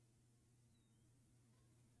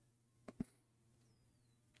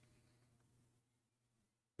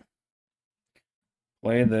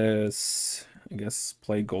 Play this. I guess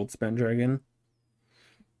play Goldspan Dragon.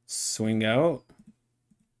 Swing out.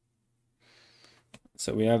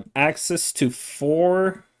 So we have access to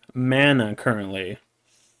 4 mana currently.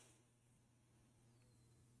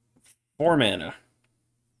 4 mana.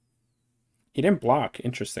 He didn't block.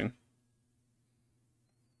 Interesting.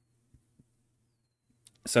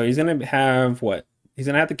 So he's going to have what? He's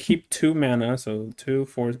going to have to keep 2 mana. So 2,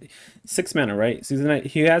 4, 6 mana, right? So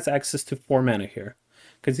he has access to 4 mana here.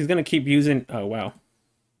 Because he's going to keep using... Oh, wow.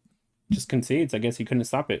 Just concedes. I guess he couldn't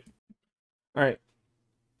stop it. All right.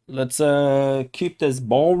 Let's keep this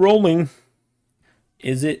ball rolling.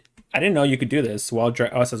 Is it... I didn't know you could do this while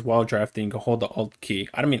drafting. You can hold the alt key.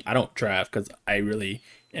 I mean, I don't draft because I really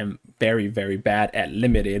am very, very bad at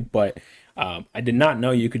limited. But I did not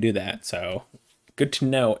know you could do that. So good to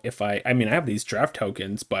know if I mean, I have these draft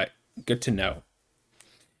tokens, but good to know.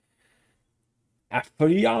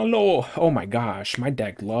 Afriano. Oh my gosh, my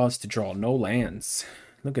deck loves to draw no lands.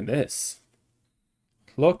 Look at this.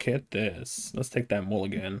 Look at this. Let's take that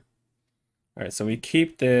mulligan. All right, so we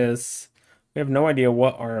keep this. We have no idea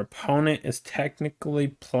what our opponent is technically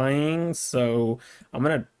playing, so I'm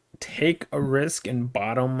going to take a risk and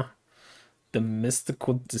bottom the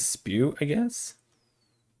Mystical Dispute, I guess.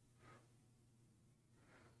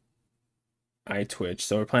 I twitch.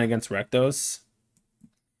 So we're playing against Rakdos.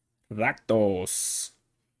 Rakdos.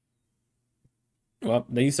 Well,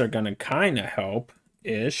 these are going to kind of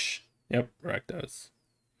help-ish. Yep, Rakdos.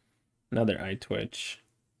 Another eye twitch.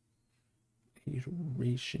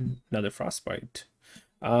 Iteration. Another Frostbite.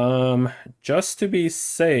 Just to be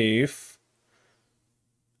safe,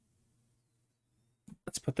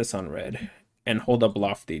 let's put this on red and hold up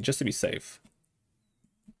Lofty just to be safe.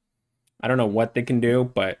 I don't know what they can do,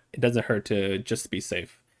 but it doesn't hurt to just be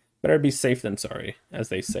safe. Better be safe than sorry, as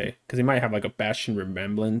they say. Because he might have like a Bastion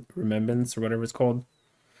Remembrance or whatever it's called.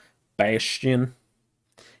 Bastion.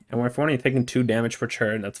 And if we're only taking 2 damage per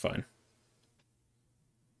turn, that's fine.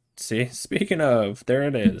 See, speaking of, there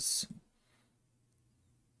it is.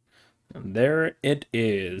 And there it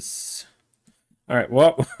is. All right,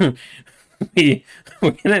 well, we're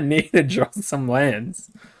gonna need to draw some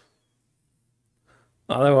lands.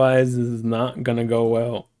 Otherwise, this is not gonna go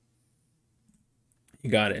well.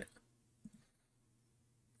 You got it.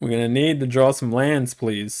 We're gonna need to draw some lands,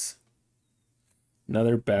 please.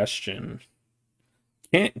 Another Bastion.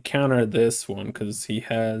 Can't counter this one because he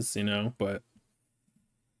has, you know, but...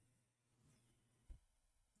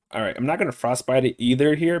 Alright, I'm not going to Frostbite it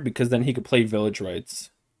either here because then he could play Village Rites.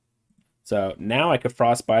 So now I could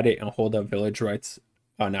Frostbite it and hold up Village Rites.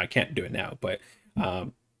 Oh, no, I can't do it now, but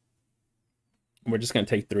We're just gonna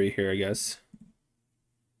take 3 here, I guess.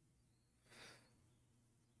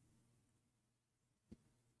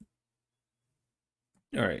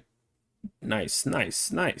 All right. Nice,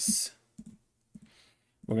 nice, nice.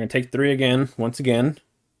 We're gonna take 3 again, once again.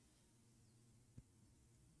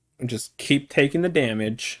 And just keep taking the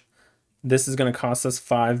damage. This is gonna cost us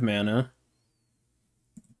 5 mana.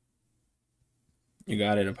 You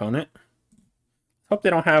got it, opponent. Hope they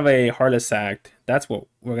don't have a Heartless Act. That's what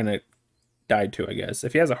we're gonna die to, I guess.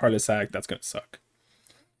 If he has a Heartless Act, that's gonna suck.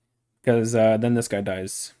 Because then this guy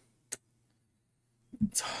dies.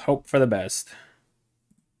 Let's hope for the best.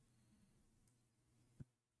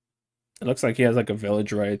 It looks like he has like a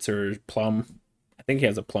Village Rites or Plum. I think he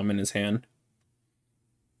has a Plum in his hand.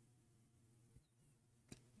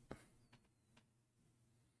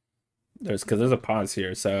 Because there's a pause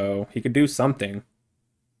here, so he could do something.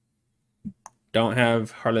 Don't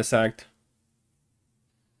have Heartless Act.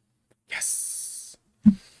 Yes.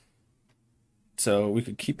 So we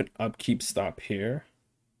could keep an upkeep stop here.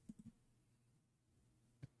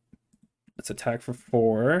 Let's attack for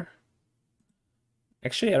 4.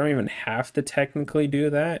 Actually, I don't even have to technically do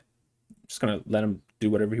that. I'm just gonna let him do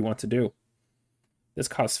whatever he wants to do. This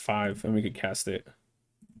costs 5, and we could cast it.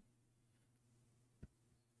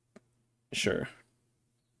 Sure.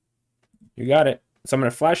 You got it. So I'm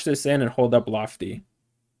gonna flash this in and hold up Lofty.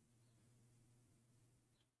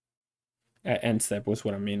 At end step was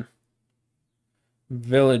what I mean.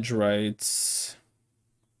 Village Rites.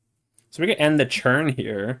 So we can end the churn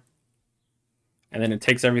here. And then it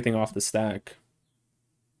takes everything off the stack.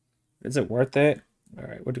 Is it worth it?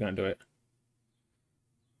 Alright, we're gonna do it.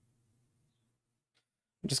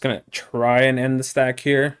 I'm just gonna try and end the stack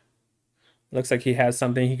here. Looks like he has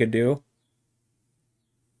something he could do.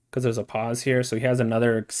 Because there's a pause here, so he has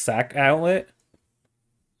another sack outlet.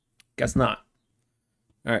 Guess not.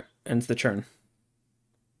 Alright, ends the churn.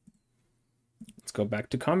 Let's go back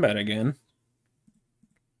to combat again.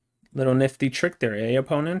 Little nifty trick there, eh,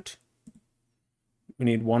 opponent? We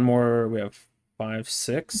need one more. We have 5,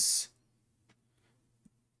 6.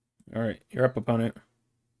 Alright, you're up, opponent.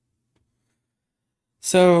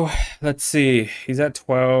 So, let's see. He's at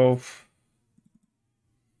 12.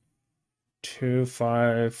 2,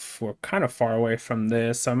 5. We're kind of far away from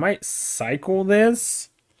this. I might cycle this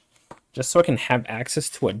just so I can have access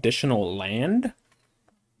to additional land.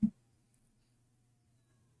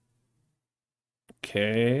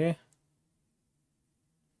 Okay.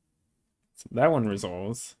 So that one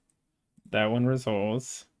resolves. That one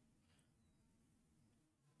resolves.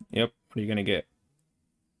 Yep. What are you going to get?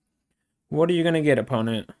 What are you going to get,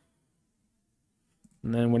 opponent?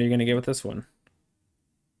 And then what are you going to get with this one?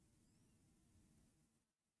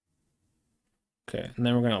 Okay, and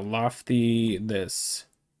then we're going to Lofty this.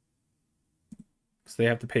 Because they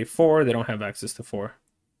have to pay 4. They don't have access to 4.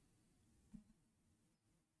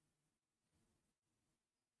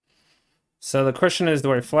 So the question is,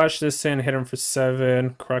 do I flash this in, hit him for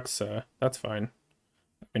 7? Cruxa. That's fine.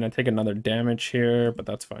 I mean, I take another damage here, but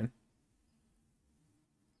that's fine.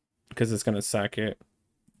 Because it's going to sack it.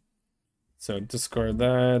 So discard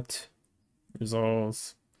that.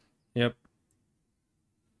 Resolves. Yep.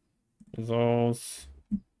 Resolves.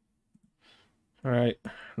 Alright,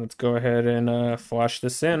 let's go ahead and flash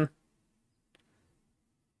this in.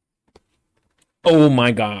 Oh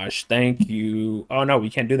my gosh, thank you. Oh no, we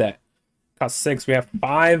can't do that. Cost 6, we have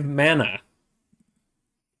 5 mana.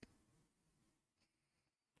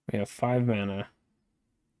 We have 5 mana.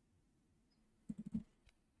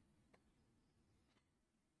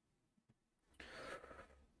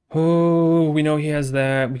 Oh, we know he has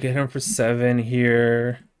that. We get him for 7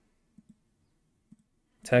 here.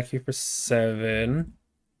 Attack you for 7.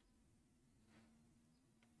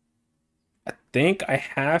 I think I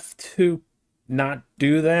have to not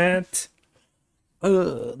do that.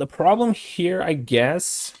 The problem here, I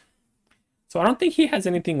guess. So I don't think he has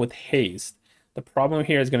anything with haste. The problem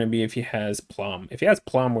here is going to be if he has Plum. If he has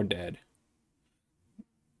Plum, we're dead.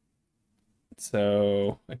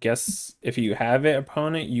 So I guess if you have it,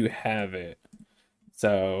 opponent, you have it.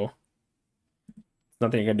 So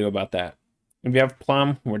nothing you can do about that. If you have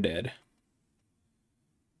Plum, we're dead.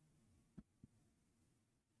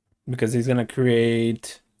 Because he's going to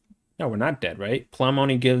create... No, we're not dead, right? Plum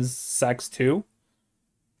only gives sacks 2.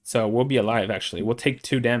 So we'll be alive, actually. We'll take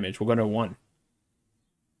 2 damage. We'll go to 1.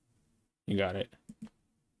 You got it.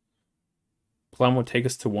 Plum will take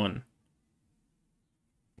us to 1.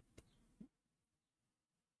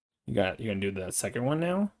 You're gonna do the second one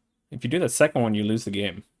now? If you do the second one, you lose the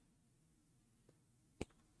game.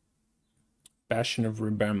 Bastion of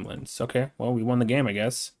Remembrance. Okay, well, we won the game, I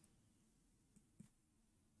guess.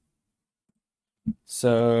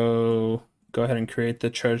 So go ahead and create the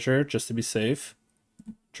treasure just to be safe.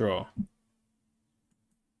 Draw.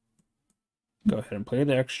 Go ahead and play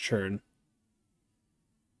the extra turn.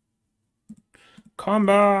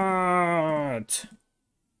 Combat!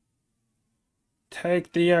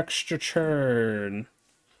 Take the extra turn.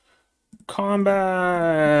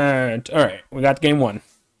 Combat! Alright, we got game one.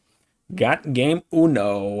 Got game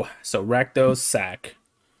uno. So Rakdos sack.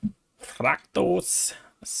 Rakdos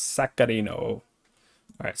Sacarino.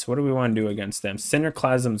 Alright, so what do we want to do against them?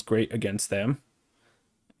 Cinderclasm's great against them.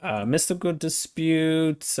 Mystical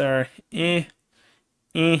Disputes are I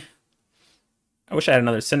wish I had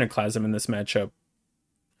another Cinderclasm in this matchup.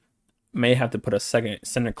 May have to put a second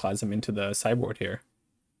Cinderclasm into the sideboard here.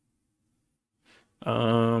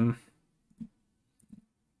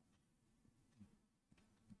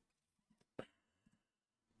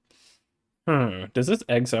 Does this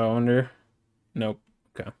exile under? Nope.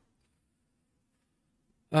 Okay.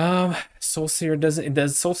 Soulseer does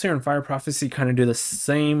Soulseer and Fire Prophecy kind of do the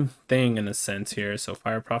same thing in a sense here. So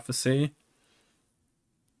Fire Prophecy.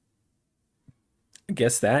 I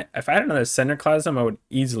guess that if I had another Cinderclasm, I would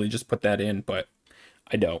easily just put that in, but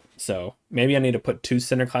I don't. So maybe I need to put two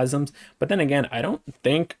Cinderclasms. But then again, I don't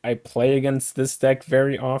think I play against this deck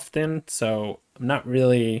very often, so I'm not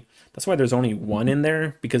really. That's why there's only one in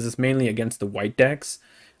there, because it's mainly against the white decks.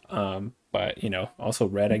 But you know, also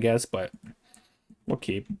red, I guess. But we'll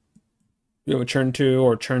keep. You know, turn two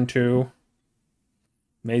or turn two.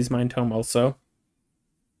 Maze Mind Tome also.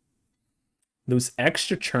 Those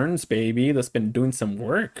extra turns, baby. That's been doing some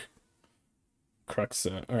work.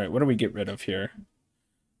 Cruxa. All right, what do we get rid of here?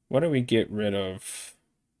 What do we get rid of?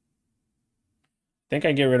 I think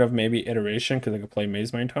I get rid of maybe Iteration because I could play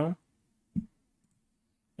Maze Mind Tome.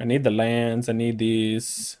 I need the lands. I need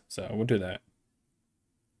these. So we'll do that.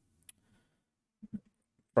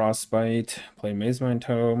 Frostbite. Play Maze Mind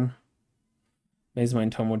Tome. Maze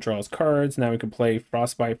Mind Tome will draw us cards. Now we can play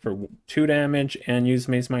Frostbite for 2 damage and use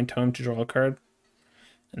Maze Mind Tome to draw a card.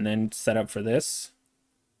 And then set up for this.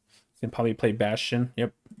 You can probably play Bastion.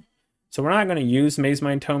 Yep. So we're not going to use Maze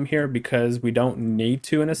Mind Tome here because we don't need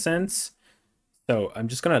to in a sense. So I'm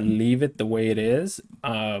just going to leave it the way it is.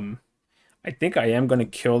 I think I am going to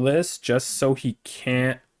kill this just so he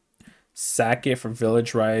can't sack it for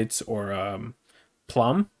Village Rites or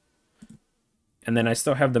Plum. And then I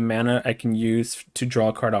still have the mana I can use to draw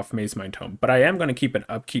a card off Maze Mind Tome. But I am going to keep an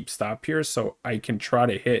upkeep stop here so I can try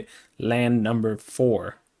to hit land number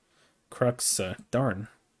 4. Crux, darn.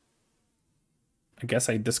 I guess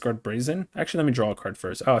I discard Brazen. Actually, let me draw a card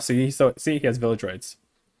first. Oh, see, he has Village Rites.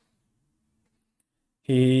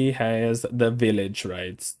 He has the Village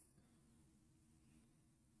Rites.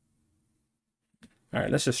 All right,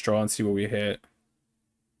 let's just draw and see what we hit.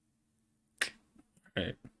 All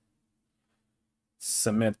right.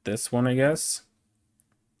 Submit this one, I guess.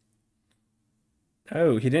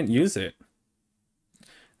 Oh, he didn't use it.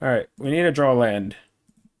 All right, we need to draw land.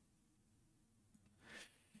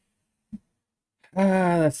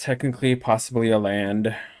 That's technically possibly a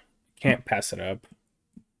land. Can't pass it up.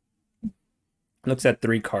 Looks at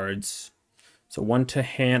 3 cards. So 1 to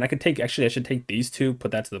hand. I could take, actually, I should take these 2,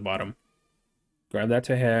 put that to the bottom. Grab that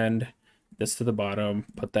to hand, this to the bottom,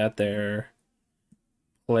 put that there.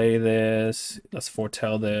 Play this. Let's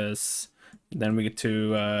foretell this. Then we get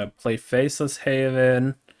to play Faceless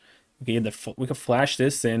Haven. We can flash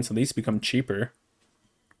this in, so these become cheaper.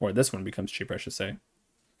 Or this one becomes cheaper, I should say.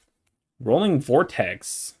 Rolling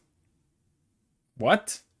Vortex.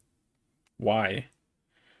 What? Why?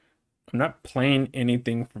 I'm not playing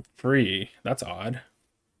anything for free. That's odd. How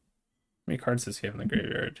many cards does he have in the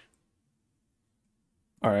graveyard?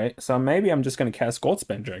 Alright, so maybe I'm just going to cast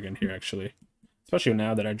Goldspan Dragon here, actually. Especially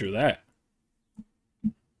now that I drew that.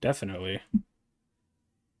 Definitely.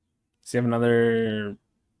 Does he have another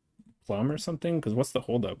Plum or something? Because what's the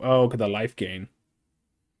holdup? Oh, because the life gain.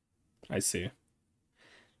 I see.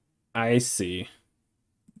 I see.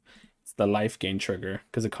 It's the life gain trigger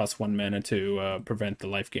because it costs 1 mana to prevent the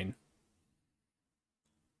life gain.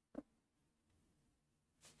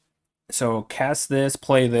 So cast this,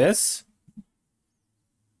 play this.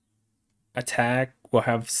 Attack. We'll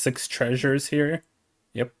have 6 treasures here.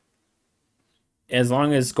 Yep. As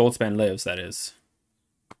long as Goldspan lives, that is.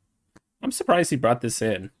 I'm surprised he brought this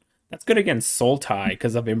in. That's good against Soul Tie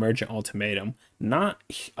because of Emergent Ultimatum. Not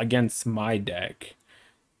against my deck.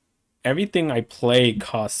 Everything I play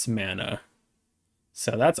costs mana.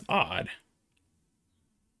 So that's odd.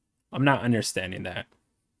 I'm not understanding that.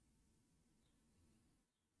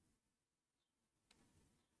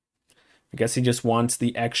 I guess he just wants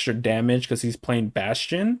the extra damage because he's playing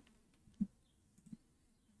Bastion.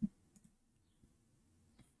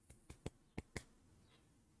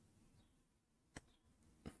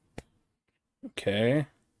 Okay.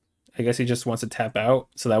 I guess he just wants to tap out,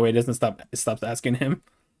 so that way it doesn't stops asking him.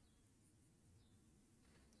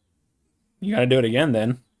 You gotta do it again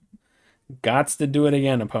then. Gots to do it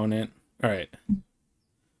again, opponent. Alright.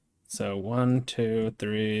 So 1, 2,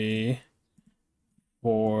 3,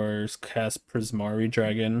 4. Cast Prismari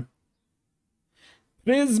Dragon.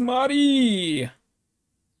 Prismari!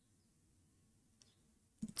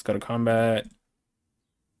 Let's go to combat. I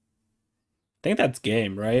think that's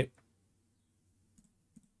game, right?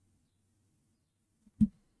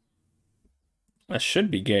 That should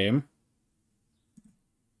be game.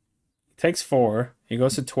 He takes 4. He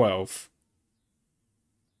goes to 12.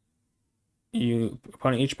 Each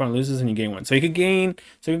opponent loses and you gain 1. So you could gain,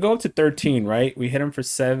 so you could go up to 13, right? We hit him for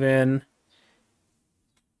 7,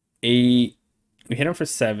 8. We hit him for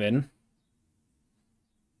 7.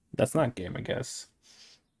 That's not game, I guess.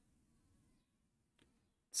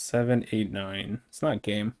 7, 8, 9. It's not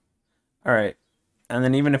game. All right. And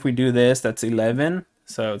then even if we do this, that's 11.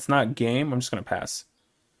 So it's not game. I'm just going to pass.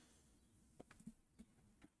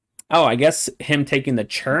 Oh, I guess him taking the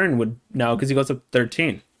churn would... No, because he goes up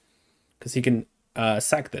 13. Because he can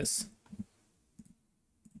sack this.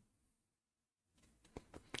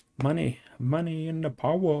 Money. Money in the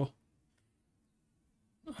power.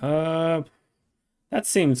 That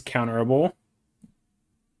seems counterable.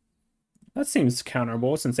 That seems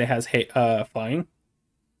counterable since it has flying.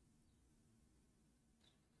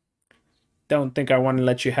 Don't think I want to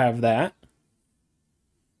let you have that.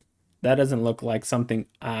 That doesn't look like something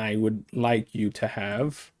I would like you to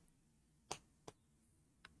have.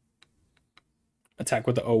 Attack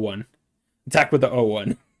with the O1. Attack with the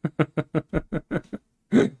O1.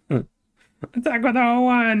 Attack with the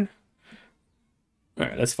O1.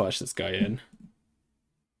 Alright, let's flush this guy in.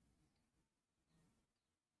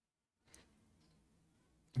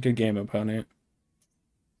 Good game, opponent.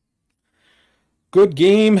 Good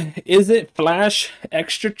game. Is it flash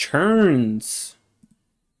extra turns?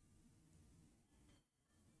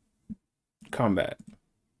 Combat.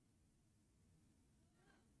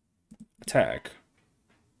 Attack.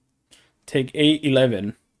 Take 8,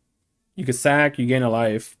 11. You can sack, you gain a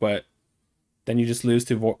life, but then you just lose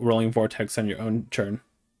to Rolling Vortex on your own turn.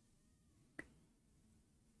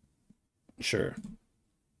 Sure.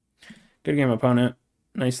 Good game, opponent.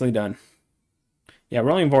 Nicely done. Yeah,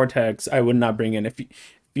 Rolling Vortex, I would not bring in. If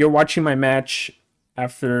you're watching my match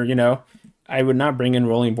after, you know, I would not bring in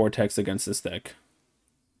Rolling Vortex against this deck.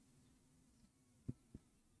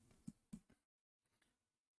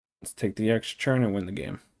 Let's take the extra turn and win the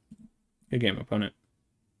game. Good game, opponent.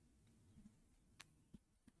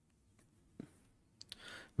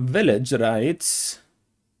 Village Rights.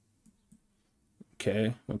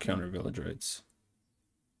 Okay, we'll counter Village Rights.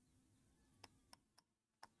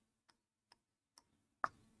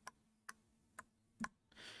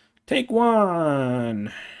 Take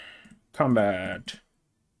 1. Combat.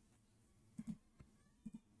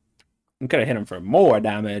 I'm gonna hit him for more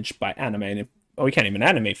damage by animating. Oh, we can't even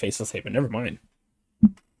animate Faceless Haven. Never mind.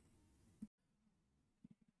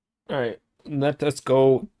 All right, let us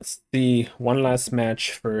go see one last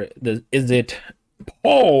match for the Is It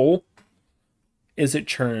poll. Is It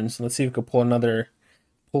churns? Let's see if we can pull another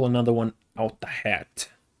one out the hat.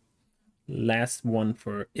 Last one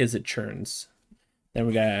for Is It churns. Then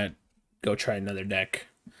we gotta go try another deck.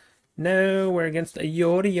 No, we're against a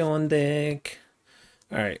Yorion deck.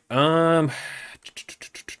 All right,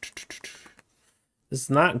 it's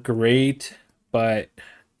not great, but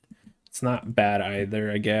it's not bad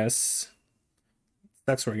either, I guess.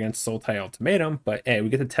 Sucks we're against Sultai Ultimatum, but hey, we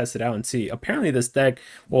get to test it out and see. Apparently this deck,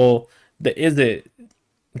 well, the Is It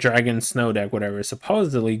Dragon Snow deck, whatever, is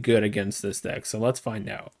supposedly good against this deck, so let's find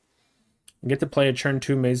out. We get to play a turn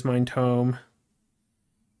 2 Maze Mind Tome.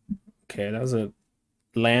 Okay, that was a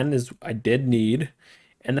land is I did need.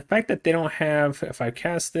 And the fact that they don't have, if I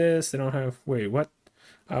cast this, they don't have, wait, what?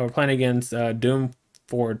 We're playing against Doom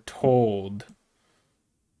Foretold.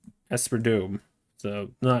 Esper Doom.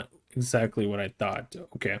 So not exactly what I thought.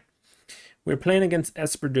 Okay. We're playing against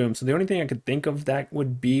Esper Doom. So the only thing I could think of that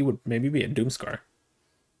would maybe be a Doomscar.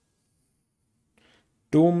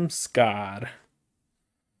 Doomscar.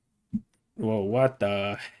 Well, what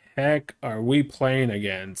the heck are we playing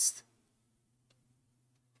against?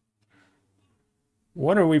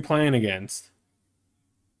 What are we playing against?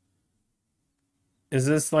 Is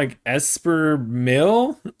this like Esper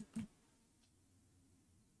Mill?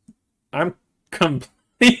 I'm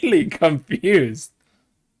completely confused.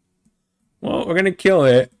 Well, we're gonna kill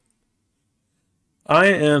it. I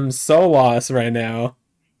am so lost right now.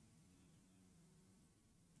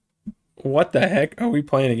 What the heck are we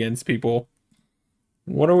playing against, people?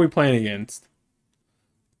 What are we playing against?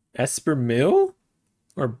 Esper Mill?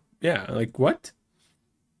 Or, yeah, like what?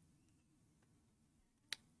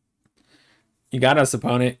 You got us,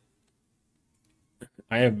 opponent.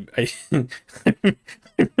 I I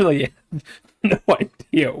really have no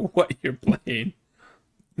idea what you're playing.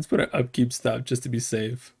 Let's put an upkeep stop just to be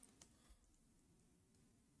safe.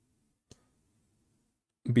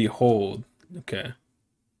 Behold. Okay.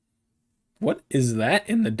 What is that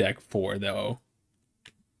in the deck for, though?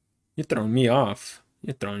 You're throwing me off.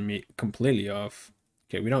 You're throwing me completely off.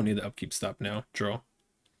 Okay, we don't need the upkeep stop now. Draw.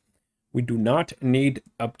 We do not need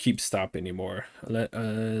upkeep stop anymore. Let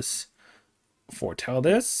us foretell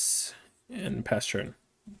this and pass turn.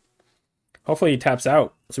 Hopefully he taps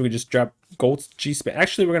out so we can just drop Gold G-Span.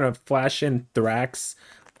 Actually, we're going to flash in Thrax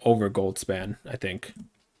over Goldspan, I think.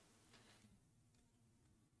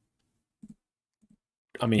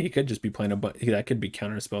 I mean, he could just be playing that could be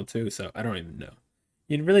counterspell too, so I don't even know.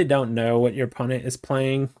 You really don't know what your opponent is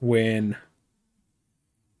playing when...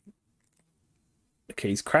 Okay,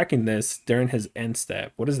 he's cracking this during his end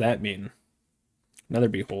step. What does that mean? Another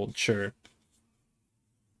Behold, sure.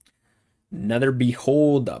 Another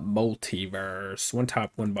Behold multiverse. One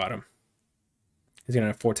top, one bottom. He's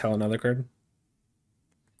gonna foretell another card.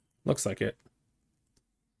 Looks like it.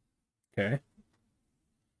 Okay.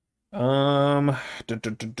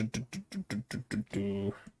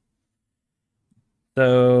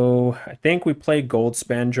 So I think we play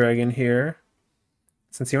Goldspan Dragon here.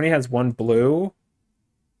 Since he only has one blue,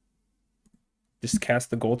 just cast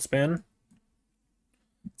the Goldspan.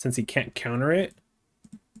 Since he can't counter it.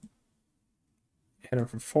 Hit him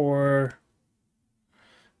for 4.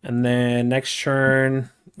 And then next turn,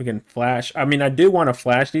 we can flash. I mean, I do want to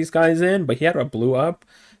flash these guys in, but he had a blue up.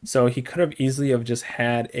 So he could have easily have just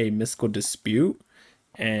had a Mystical Dispute.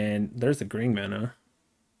 And there's the green mana.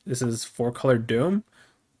 This is 4-color Doom.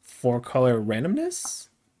 4-color Randomness.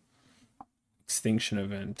 Extinction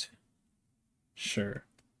Event. Sure.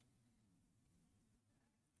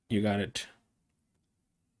 You got it.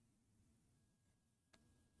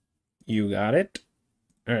 You got it.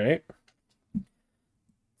 All right.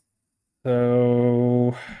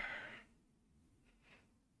 So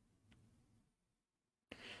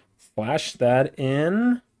flash that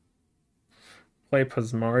in. Play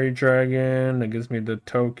Prismari Dragon. That gives me the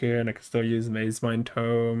token. I can still use Maze Mind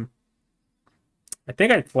Tome. I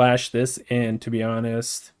think I'd flash this in, to be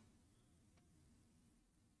honest.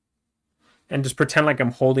 And just pretend like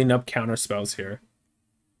I'm holding up counter spells here.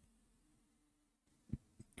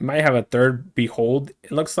 You might have a third Behold,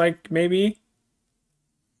 it looks like, maybe.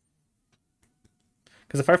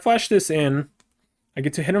 Because if I flash this in, I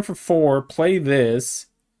get to hit him for 4, play this.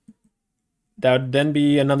 That would then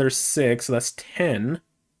be another 6, so that's 10.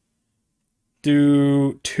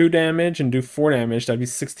 Do 2 damage and do 4 damage, that'd be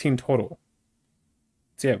 16 total.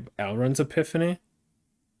 So you have Alrund's Epiphany.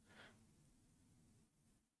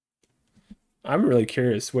 I'm really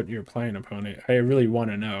curious what you're playing, opponent. I really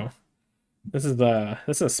want to know. This is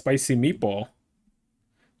a spicy meatball.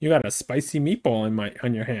 You got a spicy meatball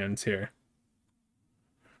on your hands here.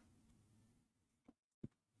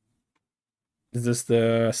 Is this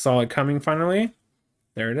the solid coming finally?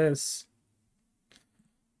 There it is.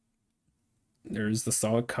 There's the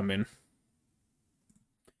solid coming.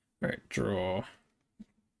 All right, draw.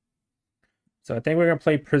 So I think we're gonna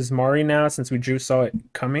play Prismari now since we drew solid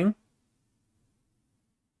coming.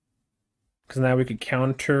 Because now we could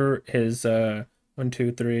counter his 1,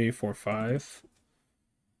 2, 3, 4, 5.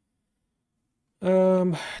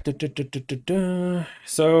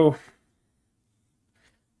 So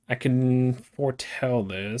I can foretell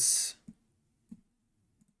this.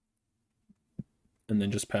 And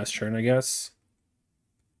then just pass turn, I guess.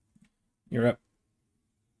 You're up.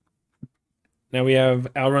 Now we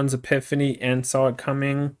have Alrund's Epiphany and Solid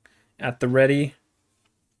Coming at the ready.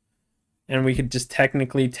 And we could just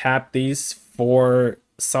technically tap these for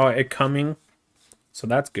Saw It Coming. So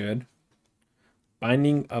that's good.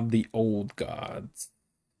 Binding of the Old Gods.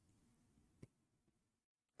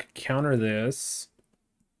 Could counter this.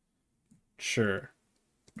 Sure.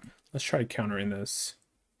 Let's try countering this.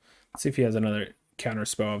 Let's see if he has another counter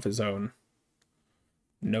spell of his own.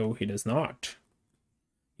 No, he does not.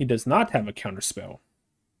 He does not have a counter spell.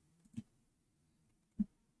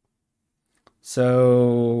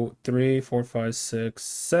 So 3, 4, 5, 6,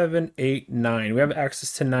 7, 8, 9. We have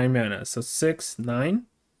access to 9 mana. So 6, 9. I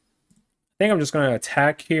think I'm just going to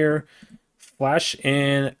attack here, flash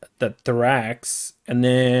in the Thrax, and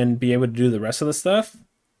then be able to do the rest of the stuff.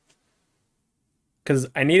 Because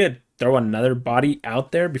I need to throw another body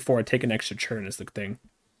out there before I take an extra turn is the thing.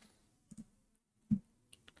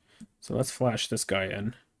 So let's flash this guy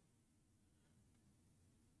in.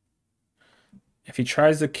 If he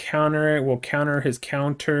tries to counter it, we'll counter his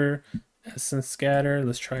counter. Essence Scatter.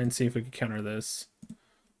 Let's try and see if we can counter this.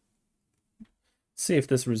 See if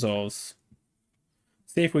this resolves.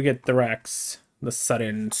 See if we get Thrax, the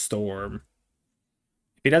Sudden Storm.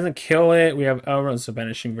 If he doesn't kill it, we have Alrund, so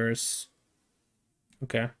Vanishing Verse.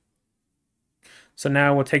 Okay. So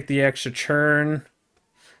now we'll take the extra turn.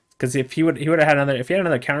 Because if he would have had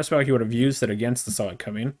another counter spell, he would have used it against the Saw It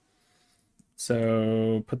Coming.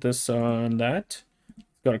 So put this on that.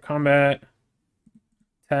 Go to combat.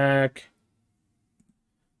 Attack.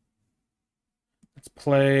 Let's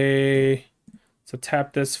play. So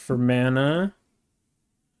tap this for mana.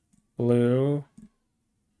 Blue.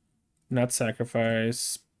 Not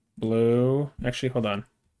sacrifice. Blue. Actually, hold on.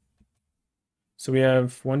 So we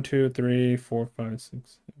have 1, 2, 3, 4, 5,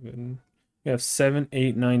 6, 7. We have 7,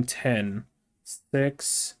 8, 9, 10.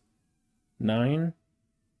 6, 9.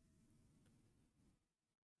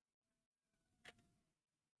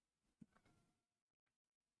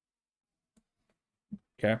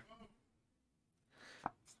 Okay.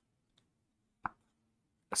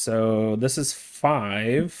 So this is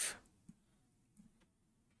 5.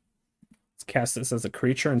 Let's cast this as a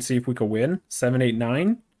creature and see if we can win. 7, 8,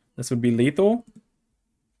 9. This would be lethal.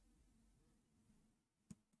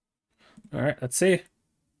 All right, let's see.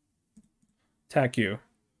 Attack you.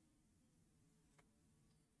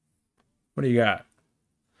 What do you got?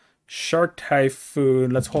 Shark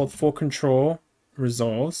Typhoon. Let's hold full control.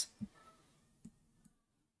 Resolves.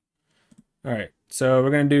 All right, so we're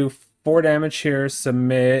going to do 4 damage here,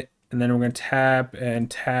 submit, and then we're going to tap and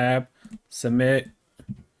tap, submit,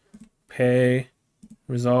 pay,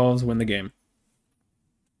 resolves, win the game.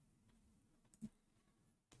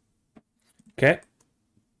 Okay.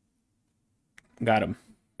 Got him.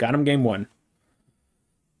 Got him game 1.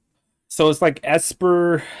 So it's like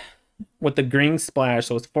Esper with the green splash,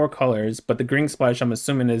 so it's 4 colors, but the green splash I'm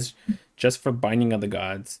assuming is just for Binding of the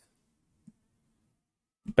Gods.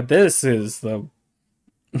 But this is the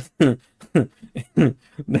that's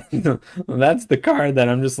the card that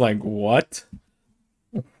I'm just like, what?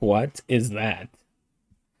 What is that?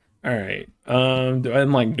 All right. Do I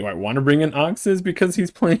want to bring in Oxys because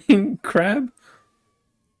he's playing Crab?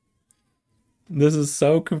 This is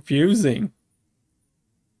so confusing.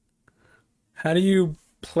 How do you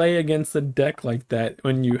play against a deck like that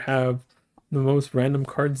when you have the most random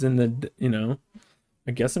cards in the, you know?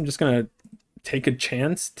 I guess I'm just gonna take a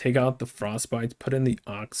chance, take out the Frostbites, put in the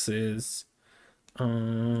Oxys.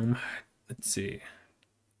 Let's see.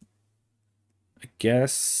 I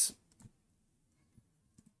guess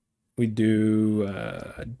we do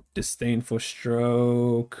Disdainful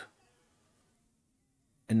Stroke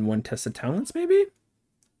and 1 Test of Talents, maybe?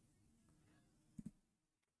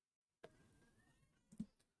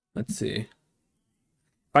 Let's see. If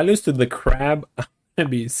I lose to the Crab, I'm gonna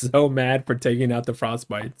be so mad for taking out the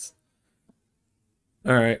Frostbites.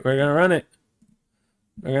 All right, we're gonna run it.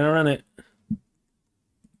 We're gonna run it.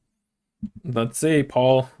 Let's see,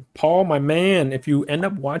 Paul. Paul, my man, if you end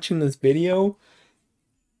up watching this video,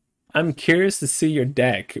 I'm curious to see your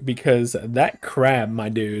deck because that Crab, my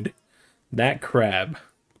dude, that Crab,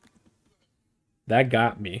 that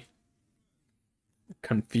got me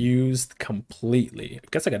confused completely. I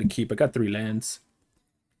guess I gotta keep. I got 3 lands.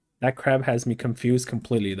 That Crab has me confused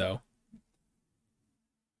completely, though.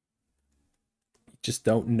 Just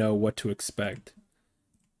don't know what to expect.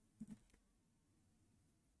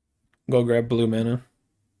 Go grab blue mana.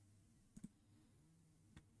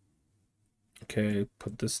 Okay,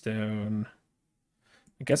 put this down.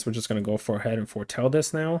 I guess we're just gonna go ahead and foretell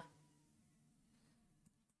this now.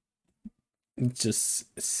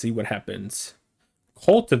 Just see what happens.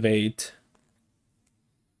 Cultivate.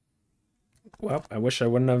 Well, I wish I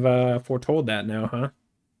wouldn't have foretold that now, huh?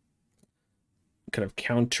 Could have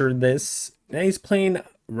countered this. Now he's playing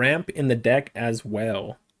ramp in the deck as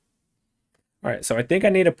well. All right, so I think I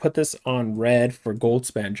need to put this on red for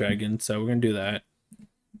Goldspan Dragon, so we're going to do that.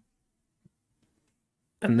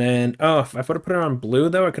 And then, oh, if I would have put it on blue,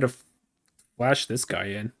 though, I could have flashed this guy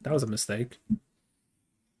in. That was a mistake.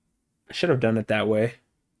 I should have done it that way.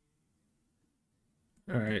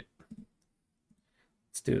 All right.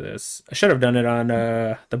 Let's do this. I should have done it on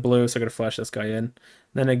the blue, so I could have flashed this guy in.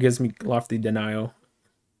 Then it gives me Lofty Denial.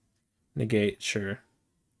 Negate, sure.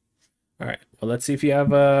 All right. Well, let's see if you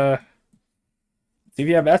have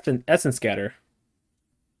Essence Scatter.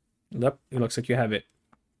 Yep, it looks like you have it.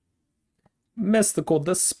 Mystical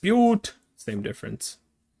Dispute. Same difference.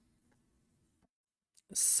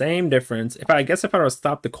 Same difference. I guess if I would have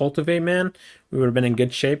stopped the Cultivate, man, we would have been in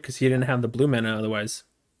good shape because he didn't have the blue mana otherwise.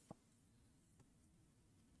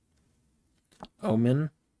 Omen.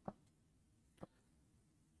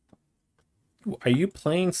 Are you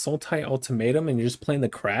playing Sultai Ultimatum and you're just playing the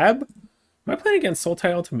crab? Am I playing against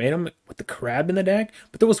Sultai Ultimatum with the crab in the deck?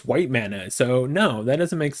 But there was white mana, so no, that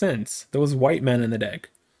doesn't make sense. There was white mana in the deck.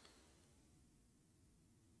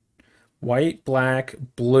 White, black,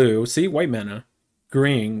 blue. See, white mana.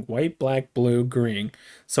 Green. White, black, blue, green.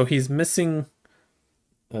 So he's missing...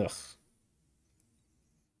 Ugh.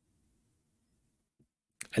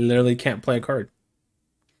 I literally can't play a card.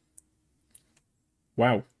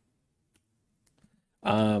 Wow.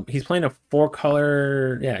 He's playing a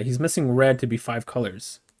 4-color... Yeah, he's missing red to be 5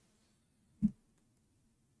 colors.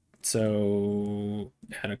 So,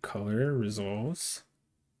 add a color, resolves.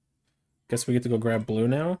 Guess we get to go grab blue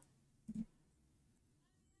now.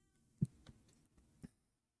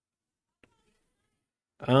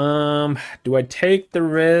 Do I take the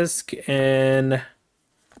risk and...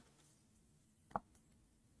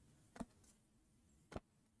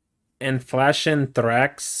 flash in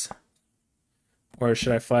Thrax? Or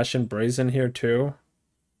should I flash in Brazen here too?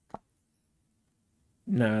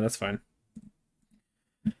 Nah, that's fine.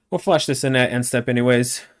 We'll flash this in at end step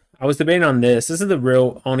anyways. I was debating on this. This is the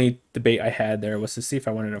real only debate I had there, was to see if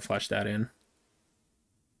I wanted to flash that in.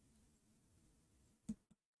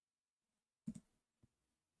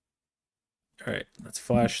 Alright, let's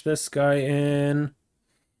flash this guy in.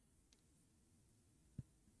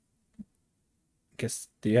 Guess,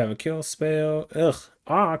 do you have a kill spell? Ugh,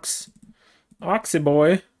 Ox. Oxy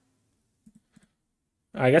boy.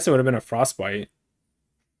 I guess it would have been a Frostbite.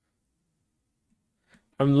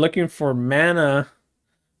 I'm looking for mana.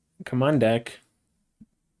 Come on, deck.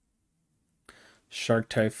 Shark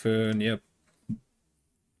Typhoon, yep.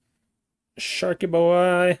 Sharky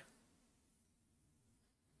boy.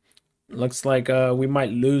 Looks like we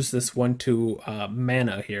might lose this one to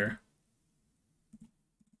mana here.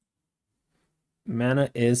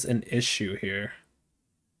 Mana is an issue here.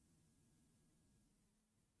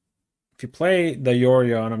 If you play the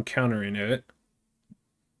Yorion, I'm countering it.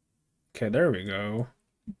 Okay, there we go.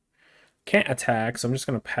 Can't attack, so I'm just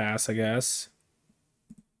going to pass, I guess.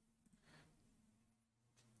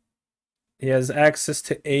 He has access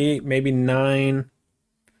to 8, maybe 9.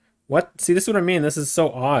 What? See, this is what I mean. This is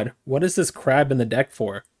so odd. What is this crab in the deck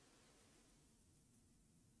for?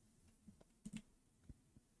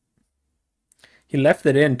 He left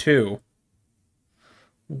it in, too.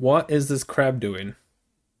 What is this crab doing?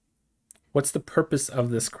 What's the purpose of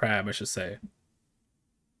this crab, I should say?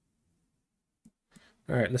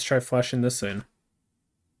 Alright, let's try flashing this in.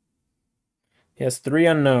 He has 3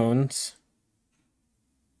 unknowns.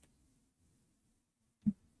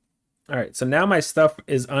 Alright, so now my stuff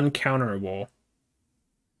is uncounterable.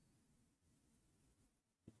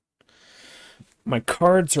 My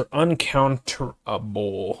cards are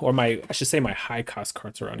uncounterable. Or I should say my high cost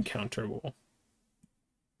cards are uncounterable.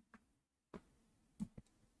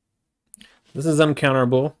 This is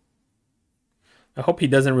uncounterable. I hope he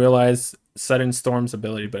doesn't realize Sudden Storm's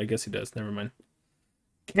ability, but I guess he does. Never mind.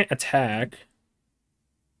 Can't attack.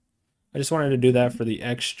 I just wanted to do that for the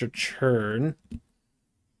extra turn.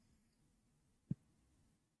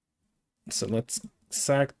 So let's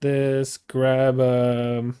sack this, grab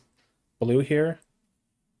blue here.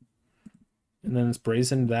 And then let's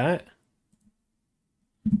brazen that.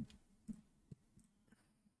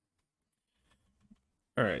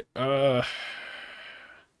 Alright,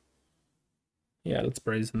 yeah, let's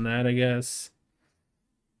brazen that, I guess.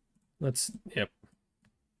 Yep.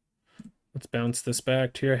 Let's bounce this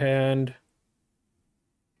back to your hand.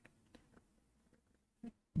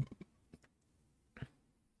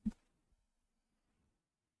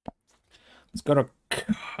 Let's go to...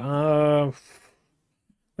 we're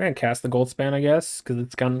going to cast the Goldspan, I guess, because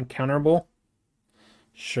it's uncounterable.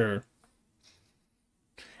 Sure.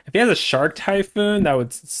 If he has a Shark Typhoon, that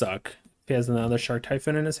would suck. If he has another Shark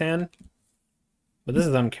Typhoon in his hand. But this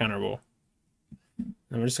is uncounterable. And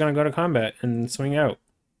we're just going to go to combat and swing out.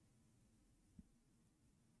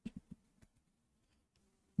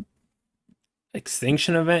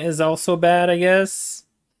 Extinction Event is also bad, I guess.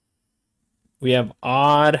 We have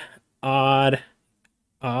odd. But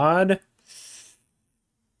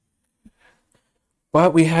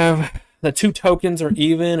we have the 2 tokens are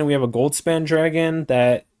even, and we have a Goldspan Dragon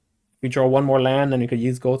that if you draw 1 more land, then you could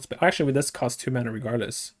use Goldspan. Actually, this costs 2 mana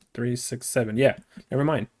regardless. 3, 6, 7. Yeah, never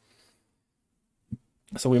mind.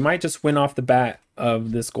 So we might just win off the bat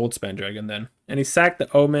of this Goldspan Dragon then. And he sacked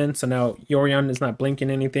the Omen, so now Yorion is not blinking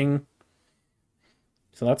anything.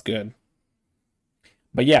 So that's good.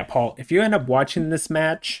 But yeah, Paul, if you end up watching this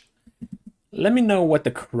match, let me know what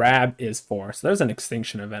the crab is for. So there's an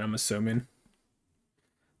Extinction Event, I'm assuming.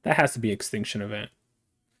 That has to be Extinction Event.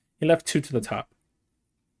 He left 2 to the top.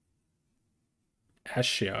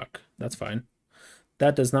 Ashiok. That's fine.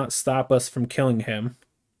 That does not stop us from killing him.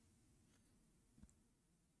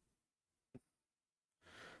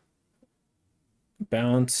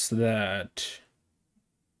 Bounce that.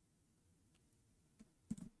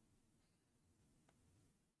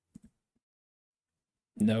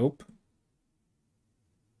 Nope.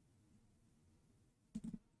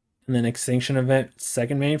 And then Extinction Event,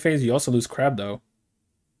 second main phase. You also lose Crab, though.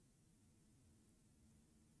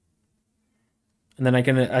 And then I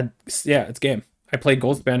can, yeah, it's game. I play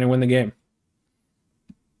Goldspan and win the game.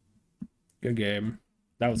 Good game.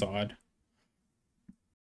 That was odd.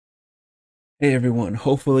 Hey everyone,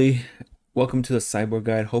 hopefully, welcome to the Sideboard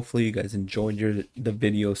Guide. Hopefully you guys enjoyed the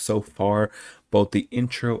video so far, both the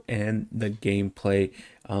intro and the gameplay.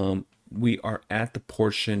 We are at the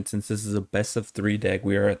portion, since this is a best of 3 deck,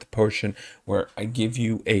 we are at the portion where I give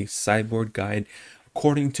you a sideboard guide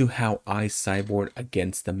according to how I sideboard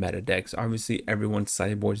against the meta decks. Obviously, everyone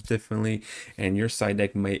sideboards differently, and your side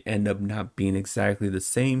deck may end up not being exactly the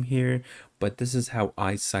same here, but this is how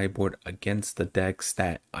I sideboard against the decks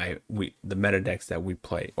that the meta decks that we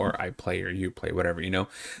play, or I play, or you play, whatever, you know.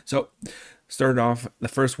 So start off, the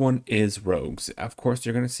first one is rogues. Of course,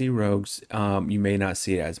 you're going to see rogues. You may not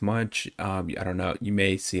see it as much. I don't know. You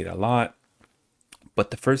may see it a lot. But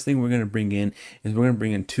the first thing we're going to bring in is we're going to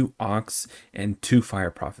bring in 2 Ox and 2 Fire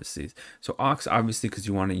Prophecies. So Ox, obviously, because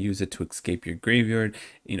you want to use it to escape your graveyard.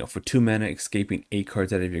 You know, for 2 mana, escaping 8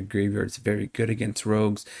 cards out of your graveyard is very good against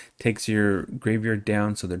rogues. Takes your graveyard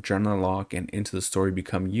down so their journal lock and Into the Story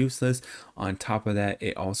become useless. On top of that,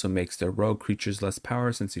 it also makes the rogue creatures less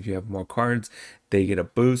power, since if you have more cards, they get a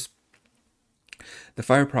boost. The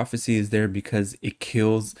Fire Prophecy is there because it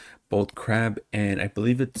kills both Crab and I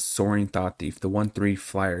believe it's Soaring Thought Thief, the 1/3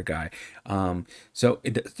 flyer guy. So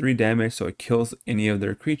it does 3 damage, so it kills any of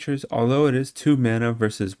their creatures. Although it is 2 mana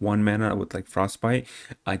versus 1 mana with like Frostbite,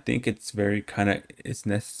 I think it's very it's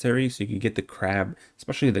necessary, so you can get the Crab,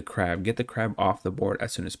 especially the Crab, get the Crab off the board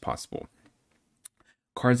as soon as possible.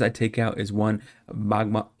 Cards I take out is 1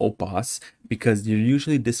 Magma Opus, because you're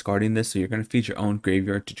usually discarding this, so you're going to feed your own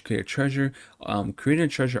graveyard to create a treasure. Creating a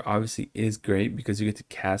treasure obviously is great because you get to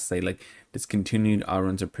cast, say, like Discontinuity,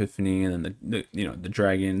 Alrund's Epiphany, and then the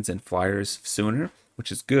dragons and flyers sooner,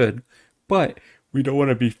 which is good. But we don't want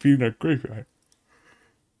to be feeding our graveyard.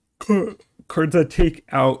 Cards I take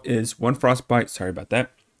out is 1 Frostbite. Sorry about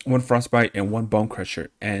that. 1 Frostbite and 1 Bonecrusher.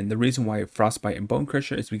 And the reason why Frostbite and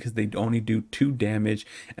Bonecrusher is because they only do 2 damage.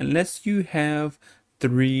 Unless you have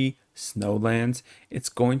 3 Snowlands, it's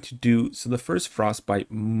going to do, so the first Frostbite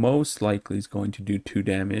most likely is going to do 2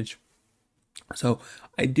 damage. So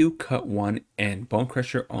I do cut 1, and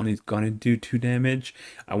Bonecrusher only is going to do 2 damage.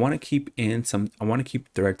 I want to keep threats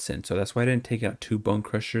in, so that's why I didn't take out 2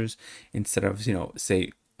 Bonecrushers instead of, say,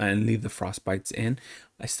 and leave the Frostbites in.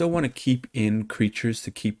 I still want to keep in creatures to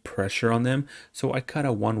keep pressure on them, so I cut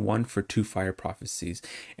a 1/1 for 2 Fire Prophecies.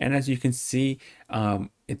 And as you can see,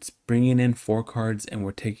 it's bringing in 4 cards and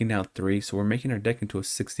we're taking out 3, so we're making our deck into a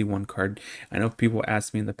 61 card. I know people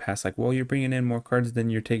asked me in the past, like, well, you're bringing in more cards than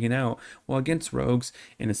you're taking out. Well, against rogues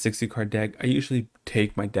in a 60 card deck, I usually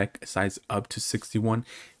take my deck size up to 61.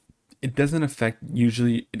 It doesn't affect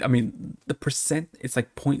usually, I mean, the percent, it's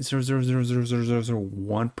like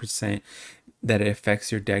 0.0000001% that it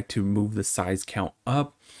affects your deck to move the size count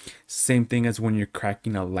up. Same thing as when you're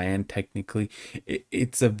cracking a land, technically.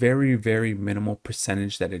 It's a very, very minimal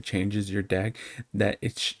percentage that it changes your deck, that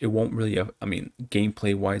it won't really, I mean,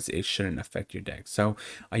 gameplay wise, it shouldn't affect your deck. So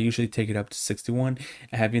I usually take it up to 61.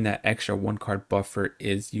 Having that extra 1 card buffer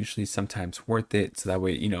is usually sometimes worth it. So that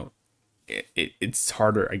way, it's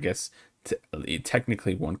harder, I guess,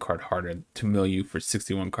 technically 1 card harder to mill you for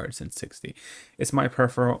 61 cards than 60. It's my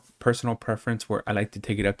personal preference where I like to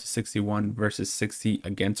take it up to 61 versus 60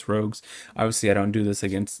 against rogues. Obviously, I don't do this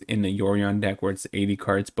in the Yorion deck where it's 80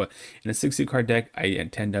 cards, but in a 60 card deck, I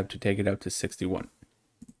tend to take it up to 61.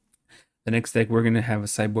 The next deck we're going to have a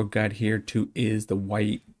sideboard guide here too is the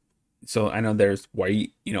white. So I know there's white,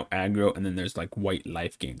 aggro, and then there's like white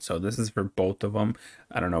life gain. So this is for both of them.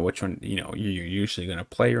 I don't know which one, you're usually going to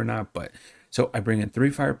play or not. But so I bring in 3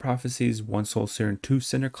 Fire Prophecies, 1 Soul Seer, and 2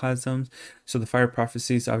 Cinderclasms. So the Fire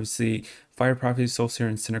Prophecies, obviously, Fire Prophecies, Soul Seer,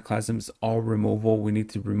 and Cinderclasms, all removal. We need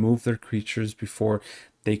to remove their creatures before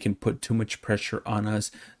they can put too much pressure on us.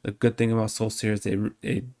 The good thing about Soul Seer is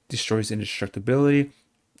it destroys indestructibility.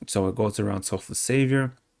 So it goes around Faceless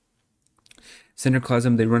Savior.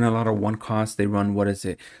 Cinderclasm, they run a lot of 1 cost. They run,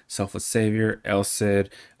 Faceless Savior, Elcid.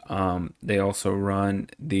 They also run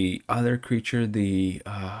the other creature, the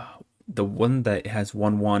one that has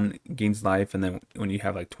 1/1 gains life, and then when you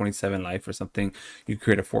have like 27 life or something, you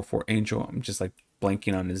create a 4/4 angel. I'm just like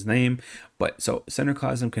blanking on his name. But so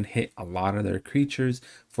Cinderclasm can hit a lot of their creatures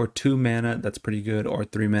for 2 mana. That's pretty good. Or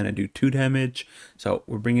 3 mana, do 2 damage. So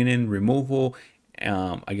we're bringing in removal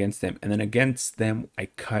against them, and then against them I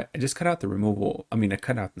just cut out the removal. I mean, I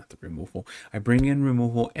cut out, not the removal, I bring in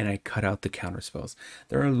removal and I cut out the counter spells.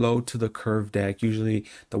 They're a low to the curve deck. Usually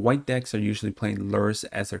the white decks are usually playing Lurrus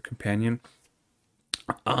as their companion.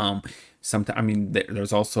 Sometimes, I mean,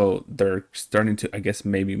 there's also, they're starting to, I guess,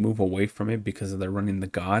 maybe move away from it because they're running the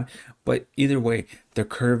god. But either way, their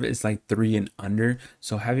curve is like 3 and under.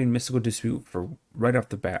 So having Mystical Dispute for right off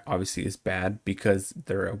the bat obviously is bad because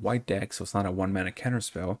they're a white deck, so it's not a 1 mana counter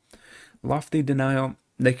spell. Lofty Denial,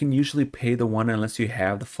 they can usually pay the 1 unless you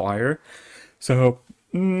have the flyer. So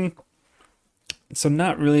not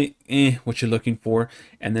really what you're looking for.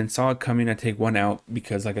 And then Saw It Coming, I take 1 out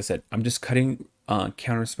because, like I said, I'm just cutting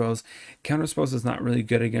counter spells. Counter spells is not really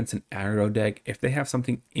good against an aggro deck. If they have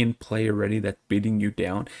something in play already that's beating you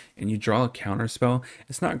down and you draw a counter spell,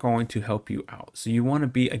 it's not going to help you out. So you want to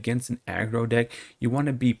be against an aggro deck, you want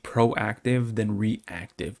to be proactive than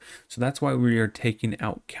reactive. So that's why we are taking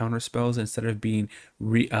out counter spells instead of being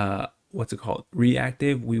reactive.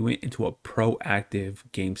 We went into a proactive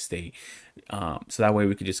game state, so that way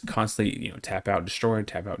we could just constantly, tap out, destroy,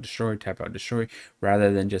 tap out, destroy, tap out, destroy,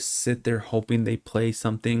 rather than just sit there hoping they play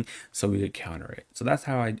something so we could counter it. So that's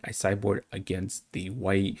how I sideboard against the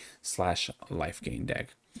white / life gain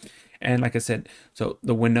deck. And like I said, so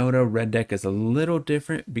the Winota red deck is a little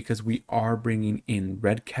different because we are bringing in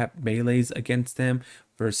red cap melees against them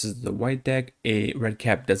versus the white deck. A red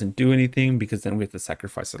cap doesn't do anything because then we have to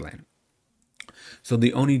sacrifice a land. So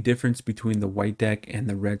the only difference between the white deck and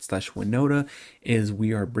the red / Winota is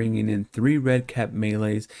we are bringing in 3 red cap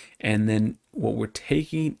melees, and then what we're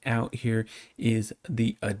taking out here is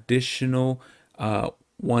the additional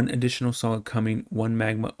 1 additional Solid Coming, 1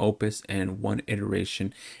 Magma Opus, and 1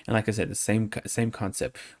 Iteration. And like I said, the same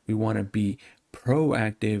concept. We want to be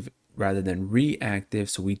proactive rather than reactive,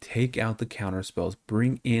 so we take out the counter spells,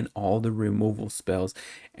 bring in all the removal spells,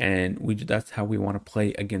 and that's how we want to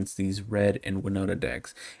play against these red and Winota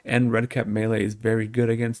decks. And red cap melee is very good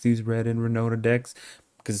against these red and Winota decks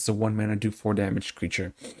because it's a 1 mana do 4 damage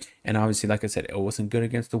creature. And obviously, like I said, it wasn't good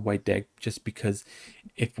against the white deck just because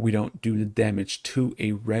if we don't do the damage to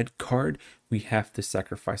a red card, we have to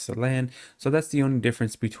sacrifice the land. So that's the only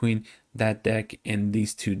difference between that deck and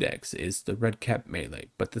these 2 decks, is the red cap melee.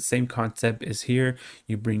 But the same concept is here.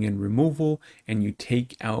 You bring in removal and you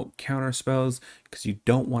take out counter spells because you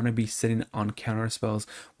don't want to be sitting on counter spells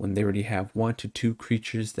when they already have 1 to 2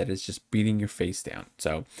 creatures that is just beating your face down.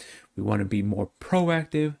 So we want to be more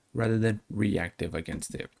proactive rather than reactive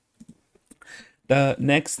against it. The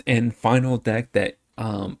next and final deck that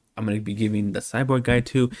I'm going to be giving the sideboard guide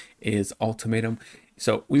to is Ultimatum.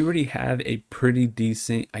 So we already have a pretty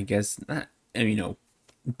decent, I guess,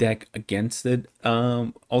 deck against it,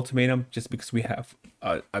 Ultimatum, just because we have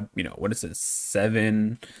what is it,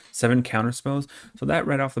 seven counter spells. So that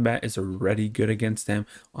right off the bat is already good against them.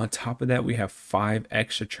 On top of that, we have 5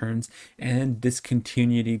 extra turns, and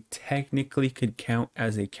Discontinuity technically could count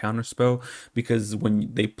as a counter spell because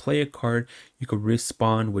when they play a card, you could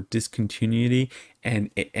respond with Discontinuity and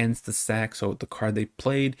it ends the stack. So the card they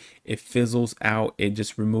played, it fizzles out, it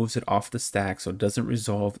just removes it off the stack, so it doesn't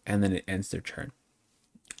resolve, and then it ends their turn.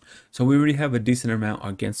 So we already have a decent amount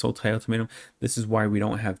against Ultimatum. This is why we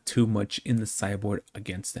don't have too much in the sideboard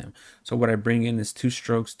against them. So what I bring in is 2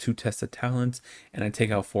 Strokes, 2 Tested Talents, and I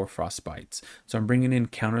take out 4 Frostbites. So I'm bringing in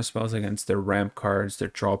counter spells against their ramp cards, their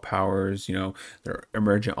draw powers, their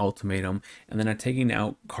Emergent Ultimatum, and then I'm taking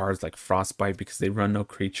out cards like Frostbite because they run no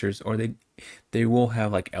creatures, or they will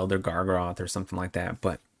have like Elder Gargaroth or something like that,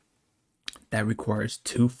 but that requires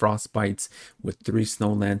 2 Frostbites with 3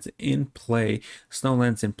 Snowlands in play.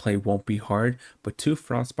 Snowlands in play won't be hard, but 2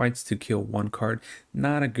 Frostbites to kill 1 card,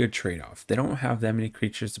 not a good trade-off. They don't have that many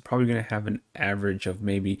creatures. They're probably going to have an average of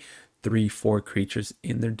maybe 3-4 creatures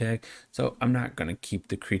in their deck. So I'm not going to keep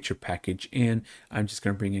the creature package in. I'm just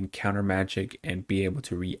going to bring in counter magic and be able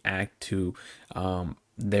to react to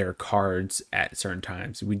their cards at certain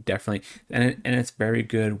times. We definitely, and it's very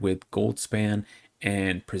good with Goldspan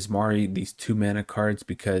and Prismari, these 2 mana cards,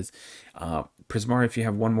 because Prismari, if you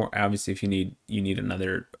have 1 more, obviously if you need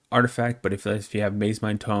another artifact, but if you have Maze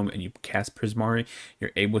Mind Tome and you cast Prismari,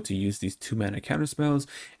 you're able to use these 2 mana counter spells.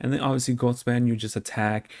 And then obviously Goldspan, you just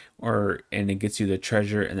attack and it gets you the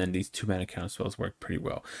treasure, and then these 2 mana counter spells work pretty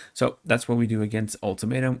well. So that's what we do against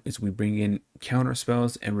Ultimatum, is we bring in counter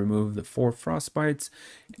spells and remove the 4 Frostbites.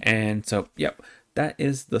 And so yep, that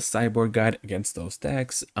is the sideboard guide against those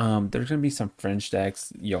decks. There's going to be some fringe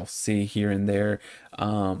decks you'll see here and there.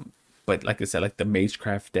 But like I said, like the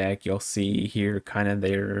Magecraft deck, you'll see here kind of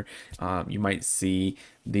there. You might see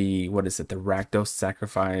the, what is it, the Rakdos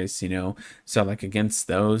Sacrifice, you know. So like against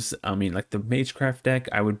those, I mean, like the Magecraft deck,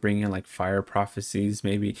 I would bring in like Fire Prophecies,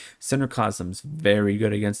 maybe. Cinderclasm's very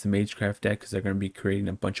good against the Magecraft deck because they're going to be creating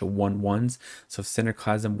a bunch of 1/1s. So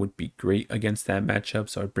Cinderclasm would be great against that matchup.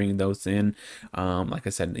 So I'd bring those in. Like I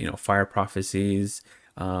said, you know, Fire Prophecies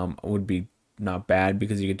would be not bad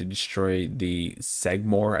because you get to destroy the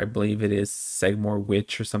Segmore, I believe it is Segmore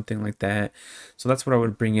Witch or something like that. So that's what I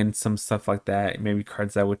would bring in, some stuff like that. Maybe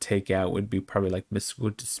cards I would take out would be probably like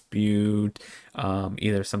Mystical Dispute,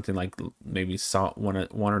 either something like maybe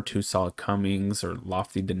one or two Solid Comings or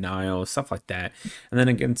Lofty Denial, stuff like that. And then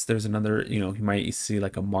against, there's another, you know, you might see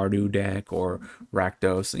like a Mardu deck or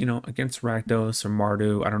Rakdos, you know, against Rakdos or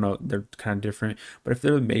Mardu, I don't know, they're kind of different. But if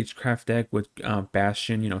they're a Magecraft deck with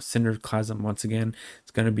Bastion, you know, Cinderclasm, once again,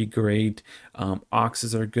 it's going to be great.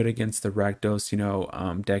 Oxes are good against the Rakdos, you know,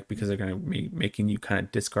 deck because they're going to be making you kind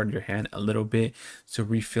of discard your hand a little bit. So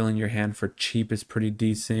refilling your hand for cheap is pretty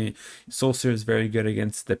decent. Soulster is very good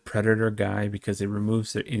against the Predator guy because it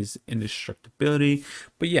removes their indestructibility.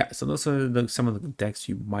 But yeah, so those are some of the decks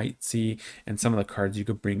you might see and some of the cards you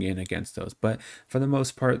could bring in against those. But for the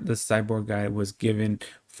most part, the sideboard guide was given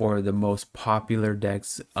for the most popular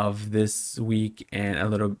decks of this week and a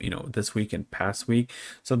little, you know, this week and past week.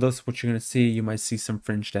 So those what you're going to see. You might see some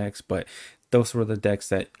fringe decks, but those were the decks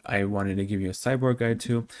that I wanted to give you a sideboard guide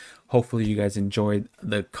to. Hopefully you guys enjoyed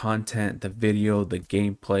the content, the video, the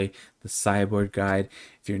gameplay, the sideboard guide.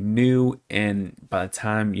 If you're new, and by the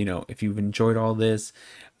time, you know, if you've enjoyed all this,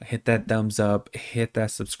 hit that thumbs up, hit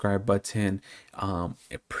that subscribe button.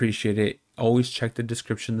 Appreciate it. Always check the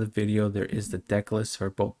description of the video. There is the deck list for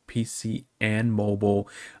both PC and mobile.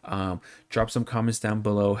 Drop some comments down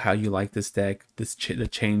below how you like this deck, the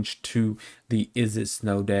change to the Is It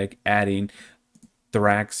Snow deck, adding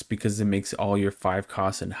Thrax because it makes all your 5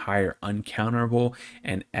 costs and higher uncounterable,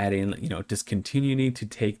 and adding, you know, Discontinuity to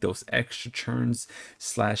take those extra turns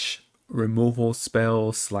slash removal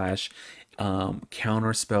spell slash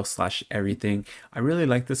counter spell slash everything. I really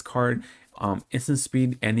like this card. Instant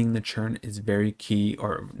speed, ending the churn is very key,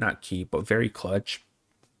 or not key, but very clutch.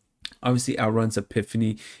 Obviously, Alrund's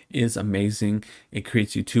Epiphany is amazing. It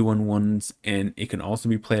creates you 2/1/1s, and it can also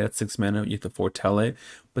be played at 6 mana. You have to foretell it,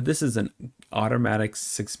 but this is an automatic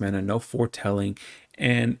 6 mana, no foretelling,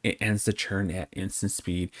 and it ends the churn at instant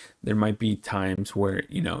speed. There might be times where,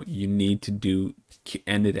 you know, you need to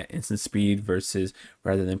end it at instant speed versus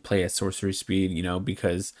rather than play at sorcery speed, you know,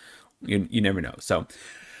 because you never know. So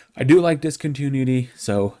I do like Discontinuity.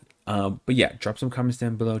 So but yeah, drop some comments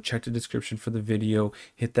down below, check the description for the video,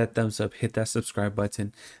 hit that thumbs up, hit that subscribe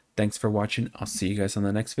button. Thanks for watching. I'll see you guys on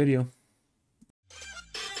the next video.